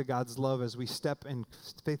tethering to God's love as we step in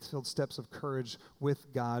faith-filled steps of courage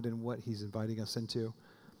with God and what he's inviting us into.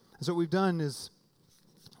 And so what we've done is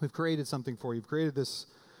we've created something for you. We've created this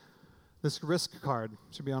risk card.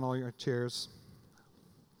 It should be on all your chairs.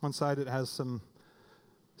 One side it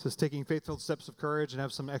says taking faith-filled steps of courage and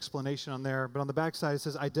have some explanation on there. But on the back side it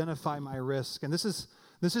says identify my risk. And this is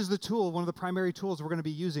the tool, one of the primary tools we're going to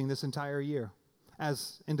be using this entire year,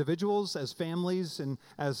 as individuals, as families, and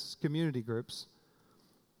as community groups.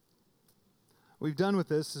 What we've done with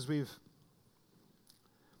this is we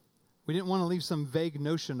didn't want to leave some vague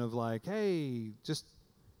notion of like, hey, just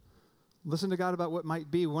listen to God about what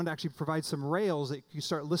might be. We wanted to actually provide some rails that you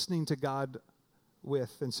start listening to God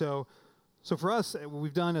with. And so for us, what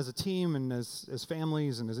we've done as a team and as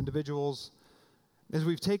families and as individuals is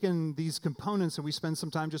we've taken these components and we spend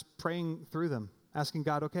some time just praying through them, asking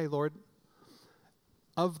God, okay, Lord,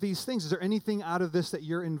 of these things, is there anything out of this that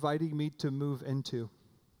you're inviting me to move into?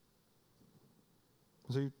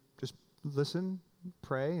 So you just listen,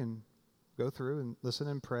 pray, and go through and listen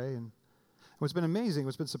and pray. And what's been amazing,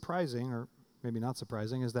 what's been surprising, or maybe not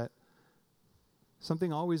surprising, is that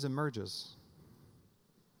something always emerges.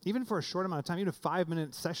 Even for a short amount of time, even a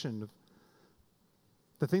 5-minute session of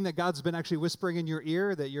the thing that God's been actually whispering in your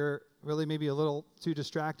ear that you're really maybe a little too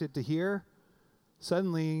distracted to hear.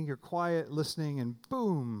 Suddenly, you're quiet, listening, and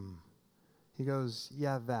boom, he goes,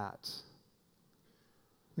 yeah, that.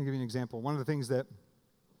 Let me give you an example. One of the things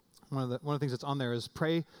that's on there is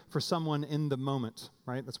pray for someone in the moment,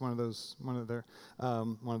 right? That's one of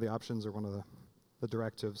the options or one of the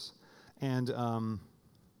directives. And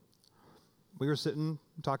we were sitting,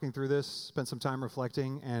 talking through this, spent some time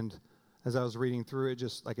reflecting, and as I was reading through it,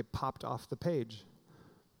 just like it popped off the page.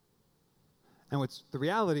 And the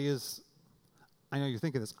reality is, I know you're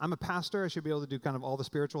thinking this. I'm a pastor. I should be able to do kind of all the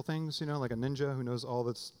spiritual things, like a ninja who knows all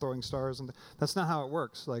that's throwing stars. And that's not how it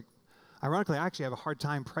works. Like, ironically, I actually have a hard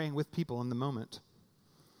time praying with people in the moment.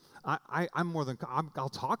 I'll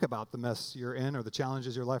talk about the mess you're in or the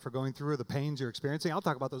challenges your life are going through or the pains you're experiencing. I'll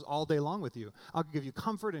talk about those all day long with you. I'll give you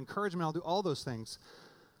comfort, encouragement. I'll do all those things.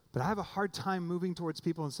 But I have a hard time moving towards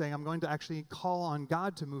people and saying, I'm going to actually call on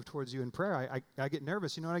God to move towards you in prayer. I get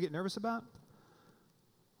nervous. You know what I get nervous about?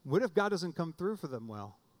 What if God doesn't come through for them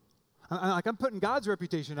well? I'm putting God's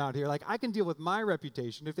reputation out here. Like, I can deal with my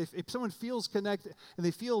reputation. If someone feels connected and they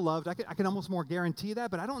feel loved, I can almost more guarantee that.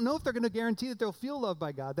 But I don't know if they're going to guarantee that they'll feel loved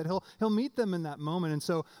by God, that He'll meet them in that moment. And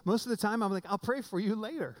so most of the time, I'm like, I'll pray for you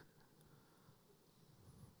later.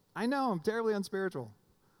 I know I'm terribly unspiritual.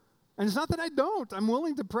 And it's not that I don't. I'm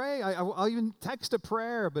willing to pray. I'll even text a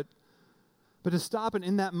prayer, but to stop and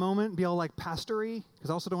in that moment be all like pastory, because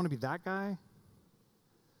I also don't want to be that guy.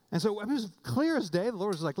 And so it was clear as day. The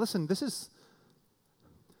Lord was like, listen,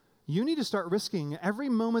 you need to start risking every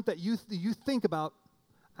moment that you think about,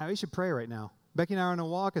 we should pray right now. Becky and I are on a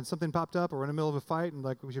walk and something popped up or we're in the middle of a fight and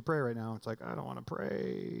like, we should pray right now. It's like, I don't want to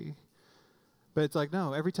pray. But it's like,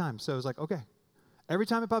 no, every time. So it's like, okay. Every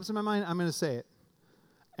time it pops in my mind, I'm going to say it.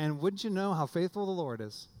 And wouldn't you know how faithful the Lord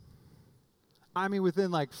is? I mean, within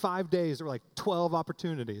like 5 days, there were like 12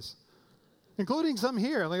 opportunities, including some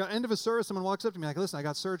here. Like at the end of a service, someone walks up to me like, listen, I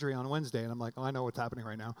got surgery on Wednesday. And I'm like, oh, I know what's happening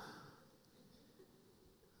right now.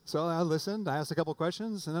 So I listened. I asked a couple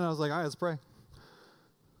questions. And then I was like, all right, let's pray.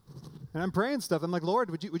 And I'm praying stuff. I'm like, Lord,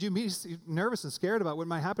 would you be nervous and scared about what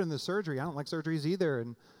might happen in the surgery? I don't like surgeries either.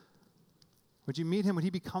 And would you meet him? Would he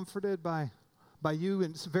be comforted by you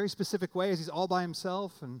in a very specific way as he's all by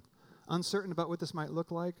himself and uncertain about what this might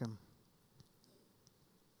look like? And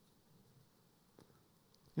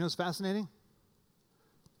you know what's fascinating?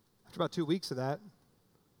 After about 2 weeks of that,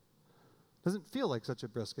 it doesn't feel like such a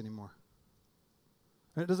risk anymore.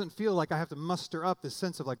 And it doesn't feel like I have to muster up this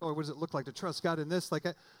sense of like, oh, what does it look like to trust God in this? Like,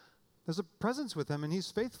 there's a presence with him, and he's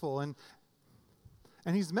faithful, and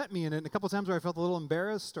he's met me in it. And a couple times where I felt a little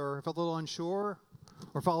embarrassed or I felt a little unsure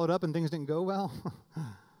or followed up and things didn't go well. I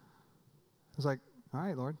was like, all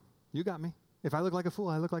right, Lord, you got me. If I look like a fool,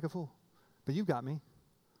 I look like a fool. But you got me.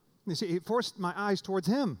 You see, it forced my eyes towards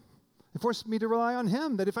him. It forced me to rely on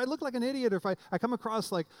him, that if I look like an idiot or if I come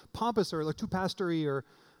across like pompous or like too pastory or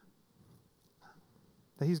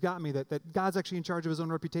that he's got me, that God's actually in charge of his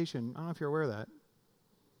own reputation. I don't know if you're aware of that.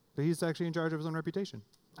 But he's actually in charge of his own reputation.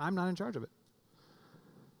 I'm not in charge of it.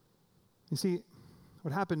 You see,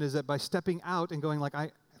 what happened is that by stepping out and going like,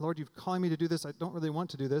 Lord, you're calling me to do this. I don't really want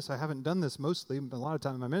to do this. I haven't done this mostly, a lot of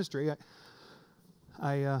time in my ministry.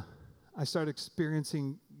 I started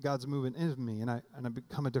experiencing God's movement in me, and I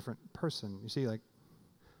become a different person. You see, like,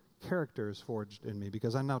 character is forged in me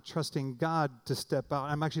because I'm now trusting God to step out.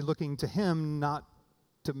 I'm actually looking to him, not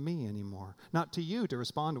to me anymore. Not to you to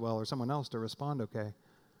respond well or someone else to respond okay.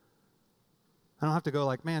 I don't have to go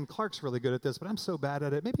like, man, Clark's really good at this, but I'm so bad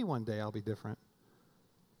at it. Maybe one day I'll be different.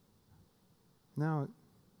 No,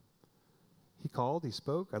 he called, he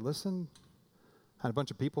spoke, I listened, had a bunch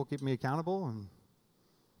of people keep me accountable,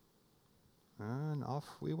 and off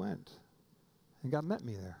we went. And God met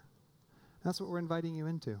me there. And that's what we're inviting you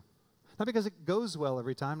into. Not because it goes well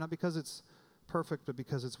every time, not because it's perfect, but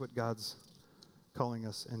because it's what God's calling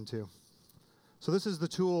us into. So this is the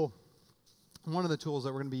tool, one of the tools that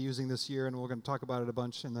we're going to be using this year, and we're going to talk about it a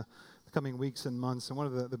bunch in the coming weeks and months. And one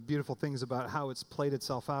of the beautiful things about how it's played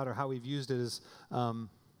itself out or how we've used it is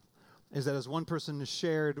that as one person has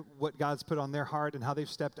shared what God's put on their heart and how they've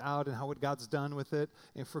stepped out and how what God's done with it,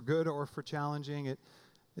 and for good or for challenging,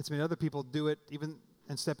 it's made other people do it even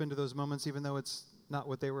and step into those moments even though it's not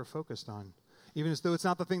what they were focused on. Even as though it's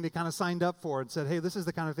not the thing they kind of signed up for and said, hey, this is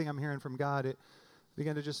the kind of thing I'm hearing from God. It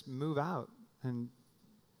began to just move out and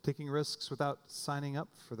taking risks without signing up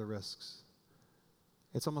for the risks.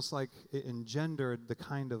 It's almost like it engendered the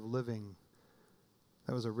kind of living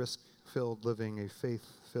that was a risk-filled living, a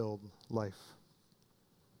faith-filled life.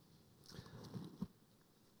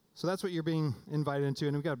 So that's what you're being invited into,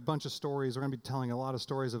 and we've got a bunch of stories. We're going to be telling a lot of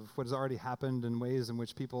stories of what has already happened and ways in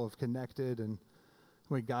which people have connected and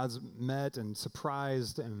the way God's met and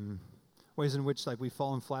surprised and ways in which like we've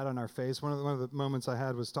fallen flat on our face. One of the moments I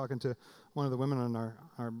had was talking to one of the women on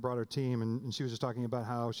our broader team, and she was just talking about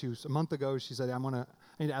how a month ago, she said, I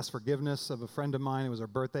need to ask forgiveness of a friend of mine. It was her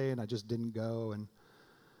birthday, and I just didn't go, and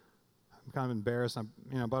I'm kind of embarrassed.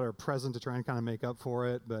 I bought her a present to try and kind of make up for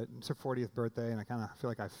it, but it's her 40th birthday, and I kind of feel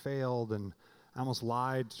like I failed, and I almost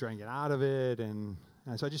lied to try and get out of it, and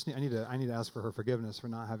so I need to ask for her forgiveness for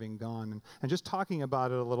not having gone, and just talking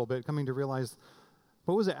about it a little bit, coming to realize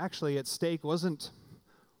what was actually at stake wasn't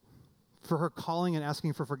for her calling and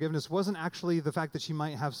asking for forgiveness, wasn't actually the fact that she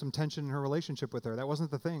might have some tension in her relationship with her. That wasn't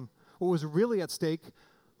the thing. What was really at stake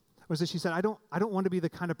was that she said, I don't want to be the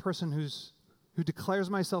kind of person who declares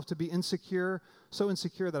myself to be insecure, so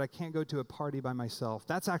insecure that I can't go to a party by myself.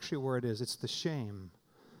 That's actually where it is. It's the shame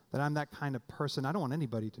that I'm that kind of person. I don't want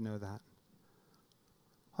anybody to know that.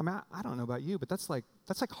 I mean, I don't know about you, but that's like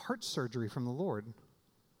heart surgery from the Lord.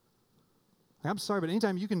 I'm sorry, but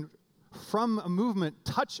anytime you can, from a movement,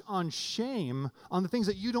 touch on shame, on the things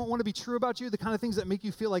that you don't want to be true about you, the kind of things that make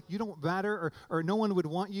you feel like you don't matter or no one would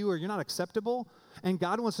want you or you're not acceptable, and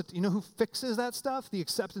God wants to, you know who fixes that stuff? The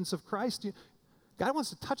acceptance of Christ. God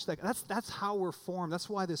wants to touch that. That's how we're formed. That's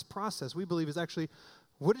why this process, we believe, is actually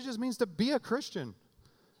what it just means to be a Christian.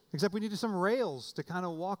 Except we needed some rails to kind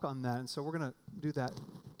of walk on that, and so we're going to do that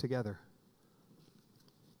together.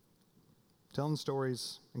 Telling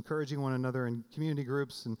stories, encouraging one another in community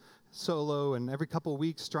groups and solo, and every couple of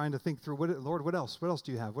weeks trying to think through, Lord, what else? What else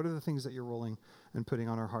do you have? What are the things that you're rolling and putting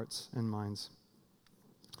on our hearts and minds?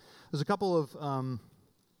 There's a couple of,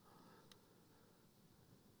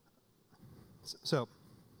 so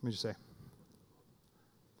let me just say,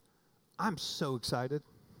 I'm so excited.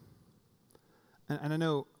 And I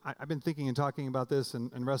know I've been thinking and talking about this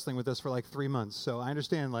and wrestling with this for like 3 months. So I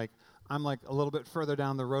understand I'm like a little bit further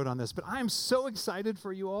down the road on this. But I'm so excited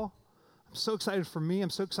for you all. I'm so excited for me. I'm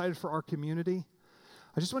so excited for our community.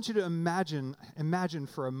 I just want you to imagine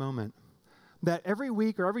for a moment that every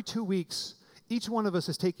week or every 2 weeks, each one of us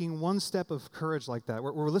is taking one step of courage like that.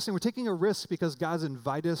 We're listening. We're taking a risk because God's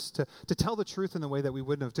invited us to tell the truth in the way that we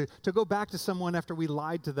wouldn't have, to go back to someone after we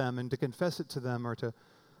lied to them and to confess it to them, or to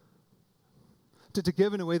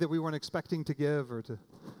give in a way that we weren't expecting to give, or to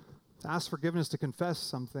ask forgiveness, to confess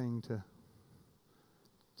something, to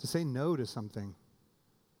say no to something,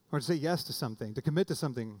 or to say yes to something, to commit to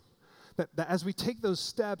something. That as we take those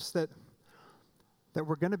steps, that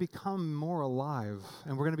we're going to become more alive,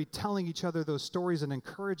 and we're going to be telling each other those stories and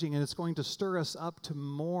encouraging, and it's going to stir us up to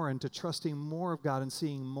more and to trusting more of God and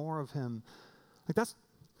seeing more of Him. Like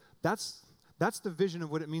that's the vision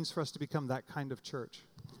of what it means for us to become that kind of church.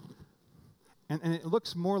 And it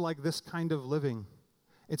looks more like this kind of living.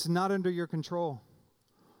 It's not under your control,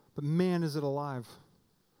 but man, is it alive.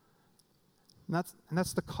 And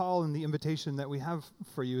that's the call and the invitation that we have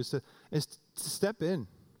for you, is to step in,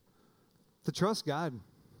 to trust God,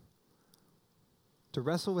 to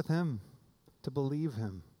wrestle with Him, to believe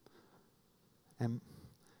Him, and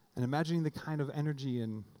imagining the kind of energy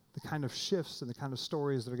and the kind of shifts and the kind of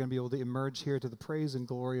stories that are going to be able to emerge here to the praise and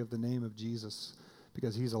glory of the name of Jesus.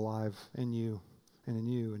 Because He's alive in you, and in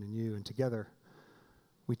you, and in you, and together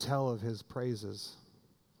we tell of His praises.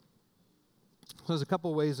 So there's a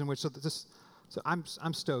couple ways in which, so I'm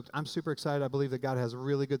stoked. I'm super excited. I believe that God has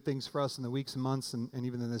really good things for us in the weeks and months and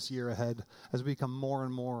even in this year ahead as we become more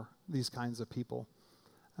and more these kinds of people.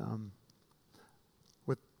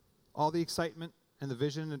 With all the excitement and the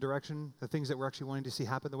vision and direction, the things that we're actually wanting to see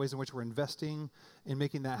happen, the ways in which we're investing in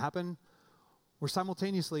making that happen, we're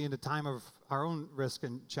simultaneously in a time of our own risk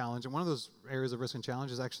and challenge, and one of those areas of risk and challenge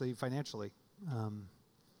is actually financially. One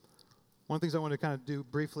of the things I want to kind of do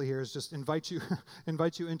briefly here is just invite you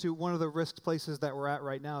into one of the risk places that we're at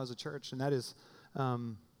right now as a church, and that is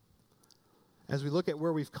as we look at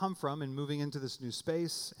where we've come from and moving into this new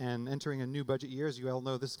space and entering a new budget year. As you all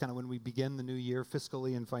know, this is kind of when we begin the new year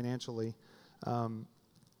fiscally and financially.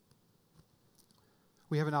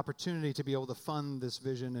 We have an opportunity to be able to fund this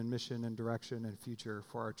vision and mission and direction and future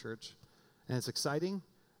for our church. And it's exciting,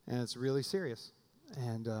 and it's really serious.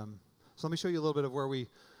 And so let me show you a little bit of where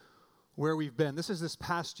we've been. This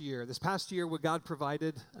past year. This past year, what God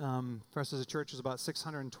provided for us as a church was about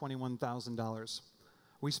 $621,000.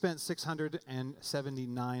 We spent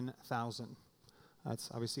 $679,000. That's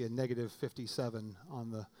obviously a negative 57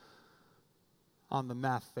 on the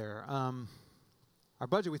math there. Our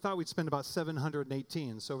budget, we thought we'd spend about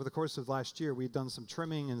 $718. So over the course of last year, we'd done some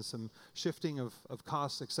trimming and some shifting of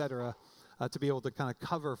costs, et cetera, to be able to kind of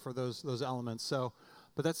cover for those elements. So,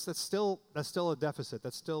 but that's still a deficit.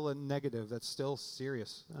 That's still a negative. That's still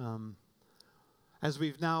serious. As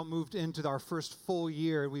we've now moved into our first full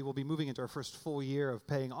year, we will be moving into our first full year of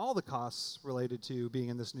paying all the costs related to being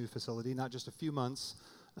in this new facility, not just a few months,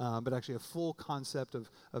 but actually a full concept of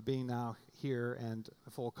being now here and a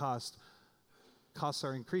full cost. Costs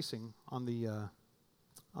are increasing on the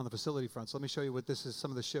facility front. So let me show you what this is,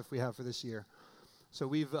 some of the shift we have for this year. So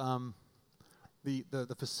we've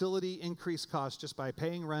the facility increased cost just by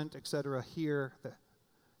paying rent, et cetera, here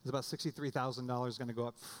is about $63,000 going to go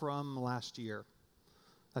up from last year.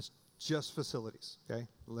 That's just facilities, okay?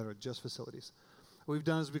 Literally just facilities. What we've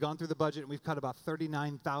done is we've gone through the budget and we've cut about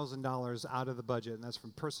 $39,000 out of the budget, and that's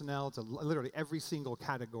from personnel to literally every single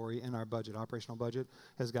category in our budget. Operational budget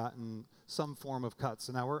has gotten some form of cuts.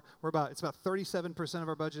 So now it's about 37% of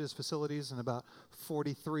our budget is facilities, and about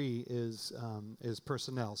 43 is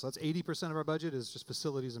personnel. So that's 80% of our budget is just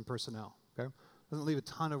facilities and personnel. Okay, doesn't leave a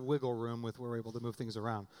ton of wiggle room with where we're able to move things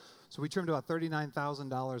around. So we trimmed about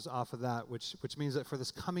 $39,000 off of that, which means that for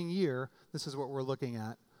this coming year, this is what we're looking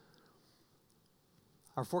at.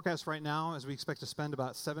 Our forecast right now is we expect to spend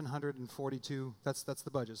about $742,000. That's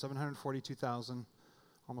the budget, $742,000,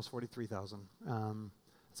 almost $43,000.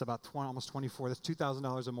 It's about almost $24,000. That's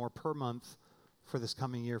 $2,000 or more per month for this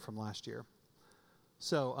coming year from last year.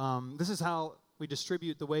 So this is how we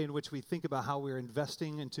distribute the way in which we think about how we're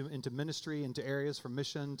investing into ministry, into areas from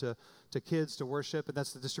mission to kids to worship. And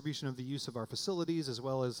that's the distribution of the use of our facilities, as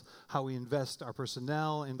well as how we invest our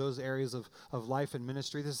personnel in those areas of life and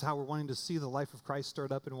ministry. This is how we're wanting to see the life of Christ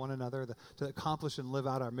stirred up in one another, to accomplish and live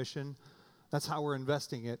out our mission. That's how we're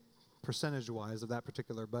investing it percentage-wise of that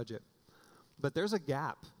particular budget. But there's a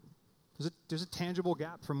gap. There's a tangible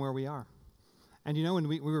gap from where we are. And when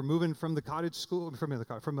we were moving from the cottage school, from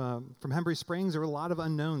Hembry Springs, there were a lot of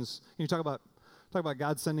unknowns. You talk about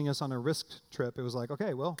God sending us on a risk trip. It was like,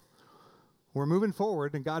 okay, well, we're moving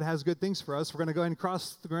forward, and God has good things for us. We're going to go ahead and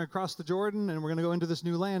cross the Jordan, and we're going to go into this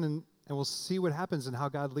new land, and we'll see what happens and how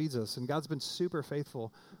God leads us. And God's been super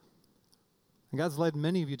faithful. And God's led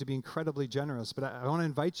many of you to be incredibly generous. But I want to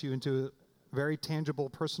invite you into a very tangible,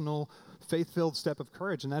 personal, faith-filled step of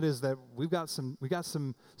courage, and that is that we got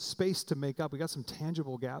some space to make up. We got some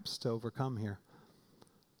tangible gaps to overcome here.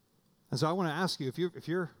 And so I want to ask you, I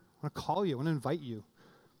want to call you, I want to invite you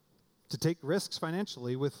to take risks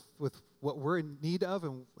financially with what we're in need of,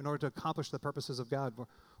 and in order to accomplish the purposes of God.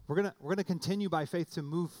 We're gonna continue by faith to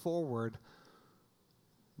move forward.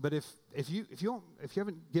 But if you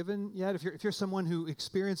haven't given yet, if you're someone who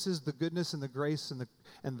experiences the goodness and the grace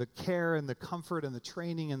and the care and the comfort and the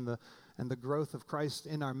training and the growth of Christ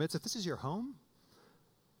in our midst, if this is your home,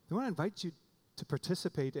 we want to invite you to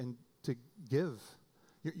participate and to give.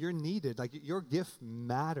 You're needed. Like, your gift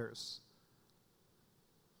matters.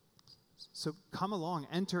 So come along,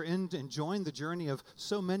 enter in and join the journey of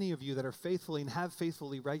so many of you that are faithfully and have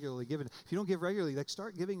faithfully regularly given. If you don't give regularly,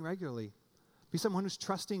 start giving regularly. Be someone who's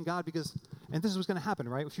trusting God, and this is what's going to happen,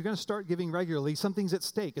 right? If you're going to start giving regularly, something's at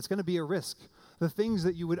stake. It's going to be a risk. The things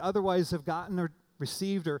that you would otherwise have gotten or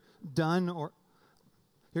received or done, or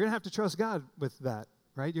you're going to have to trust God with that,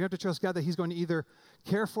 right? You have to trust God that He's going to either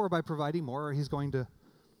care for by providing more, or He's going to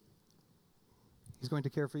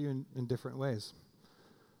care for you in different ways.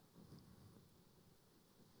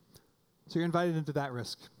 So you're invited into that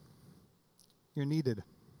risk. You're needed.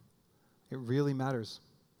 It really matters.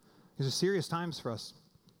 These are serious times for us.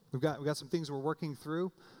 We've got some things we're working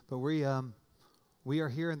through, but we are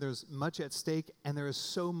here, and there's much at stake, and there is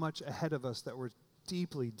so much ahead of us that we're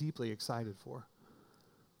deeply, deeply excited for.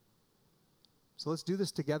 So let's do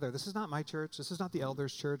this together. This is not my church. This is not the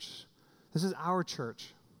elders' church. This is our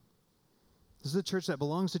church. This is a church that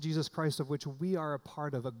belongs to Jesus Christ, of which we are a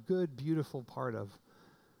part of, a good, beautiful part of.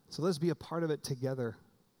 So let's be a part of it together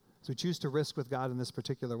as we choose to risk with God in this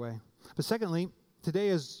particular way. But secondly, today,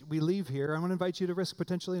 as we leave here, I want to invite you to risk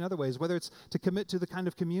potentially in other ways, whether it's to commit to the kind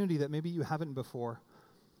of community that maybe you haven't before,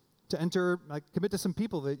 to commit to some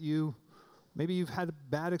people that maybe you've had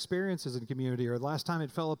bad experiences in community, or last time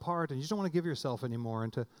it fell apart and you just don't want to give yourself anymore,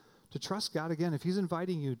 and to trust God again. If He's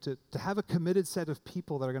inviting you to have a committed set of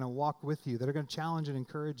people that are going to walk with you, that are going to challenge and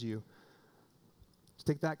encourage you, to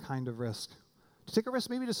take that kind of risk. To take a risk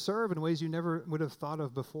maybe to serve in ways you never would have thought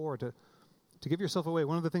of before, to give yourself away.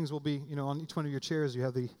 One of the things will be, on each one of your chairs, you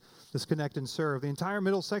have this connect and serve. The entire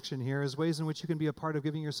middle section here is ways in which you can be a part of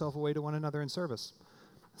giving yourself away to one another in service.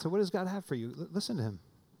 So what does God have for you? Listen to Him.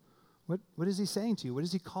 What is He saying to you? What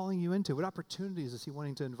is He calling you into? What opportunities is He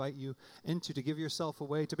wanting to invite you into, to give yourself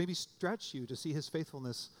away, to maybe stretch you to see His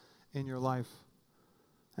faithfulness in your life?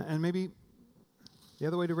 And maybe the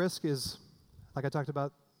other way to risk is, like I talked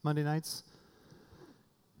about Monday nights,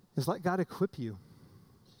 is let God equip you.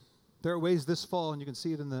 There are ways this fall, and you can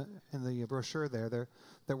see it in the brochure there,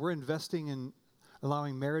 that we're investing in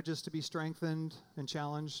allowing marriages to be strengthened and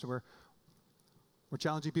challenged. We're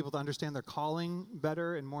challenging people to understand their calling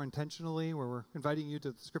better and more intentionally, where we're inviting you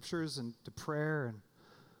to the scriptures and to prayer and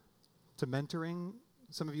to mentoring.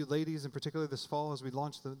 Some of you ladies in particular this fall, as we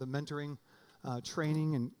launch the mentoring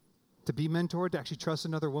training, and to be mentored, to actually trust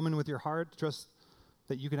another woman with your heart, to trust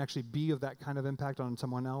that you can actually be of that kind of impact on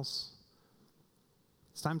someone else.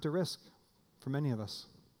 It's time to risk for many of us.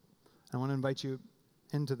 I want to invite you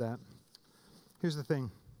into that. Here's the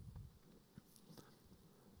thing.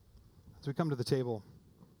 As we come to the table,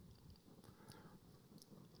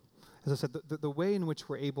 as I said, the way in which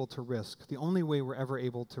we're able to risk, the only way we're ever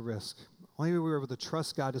able to risk, the only way we're able to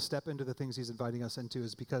trust God to step into the things He's inviting us into,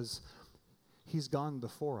 is because He's gone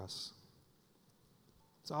before us.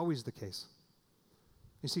 It's always the case.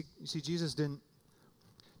 You see, Jesus didn't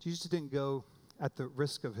go at the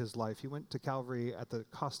risk of His life. He went to Calvary at the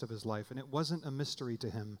cost of His life, and it wasn't a mystery to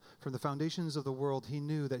Him. From the foundations of the world, He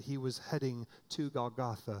knew that He was heading to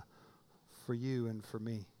Golgotha for you and for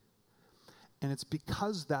me. And it's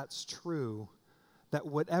because that's true that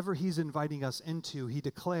whatever He's inviting us into, He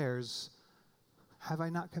declares, "Have I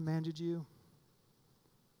not commanded you?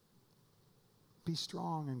 Be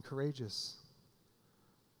strong and courageous.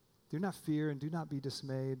 Do not fear and do not be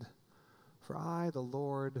dismayed, for I, the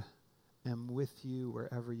Lord, am with you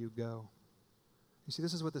wherever you go. You see,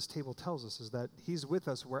 this is what this table tells us, is that he's with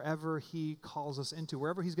us wherever he calls us into,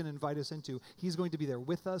 wherever he's going to invite us into, he's going to be there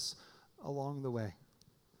with us along the way.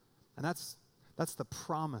 And that's the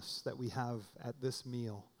promise that we have at this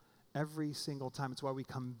meal every single time. It's why we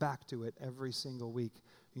come back to it every single week.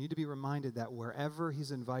 You need to be reminded that wherever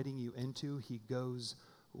he's inviting you into, he goes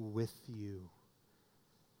with you.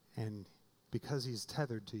 And because he's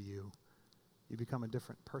tethered to you, you become a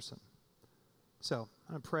different person. So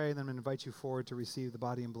I'm going to pray, and then I'm going to invite you forward to receive the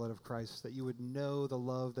body and blood of Christ, that you would know the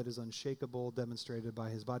love that is unshakable, demonstrated by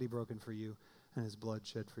his body broken for you and his blood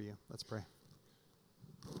shed for you. Let's pray.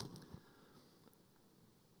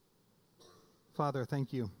 Father,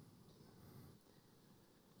 thank you.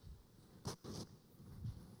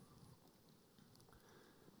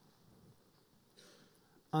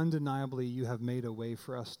 Undeniably, you have made a way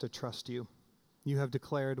for us to trust you. You have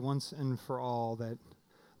declared once and for all that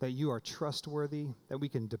you are trustworthy, that we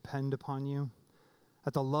can depend upon you,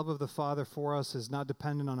 that the love of the Father for us is not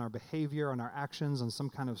dependent on our behavior, on our actions, on some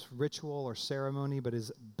kind of ritual or ceremony, but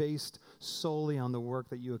is based solely on the work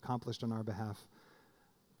that you accomplished on our behalf.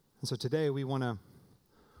 And so today we want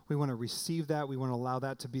to receive that. We want to allow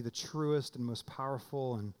that to be the truest and most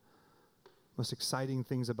powerful and most exciting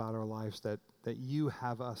things about our lives, that you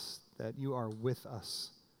have us, that you are with us.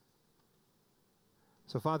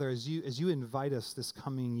 So, Father, as you invite us this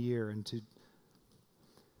coming year into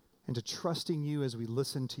trusting you as we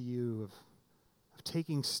listen to you, of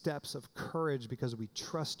taking steps of courage because we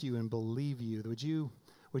trust you and believe you,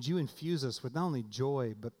 would you infuse us with not only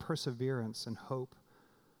joy but perseverance and hope?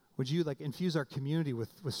 Would you infuse our community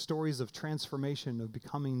with stories of transformation, of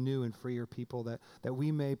becoming new and freer people, that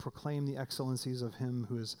we may proclaim the excellencies of him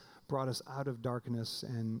who has brought us out of darkness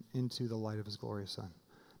and into the light of his glorious Son?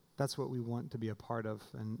 That's what we want to be a part of.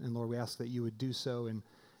 And Lord, we ask that you would do so in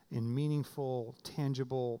meaningful,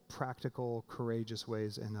 tangible, practical, courageous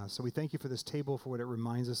ways in us. So we thank you for this table, for what it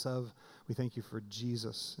reminds us of. We thank you for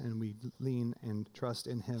Jesus, and we lean and trust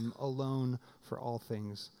in him alone for all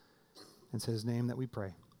things. It's his name that we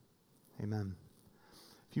pray. Amen.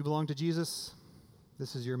 If you belong to Jesus,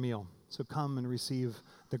 this is your meal. So come and receive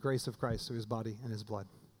the grace of Christ through his body and his blood.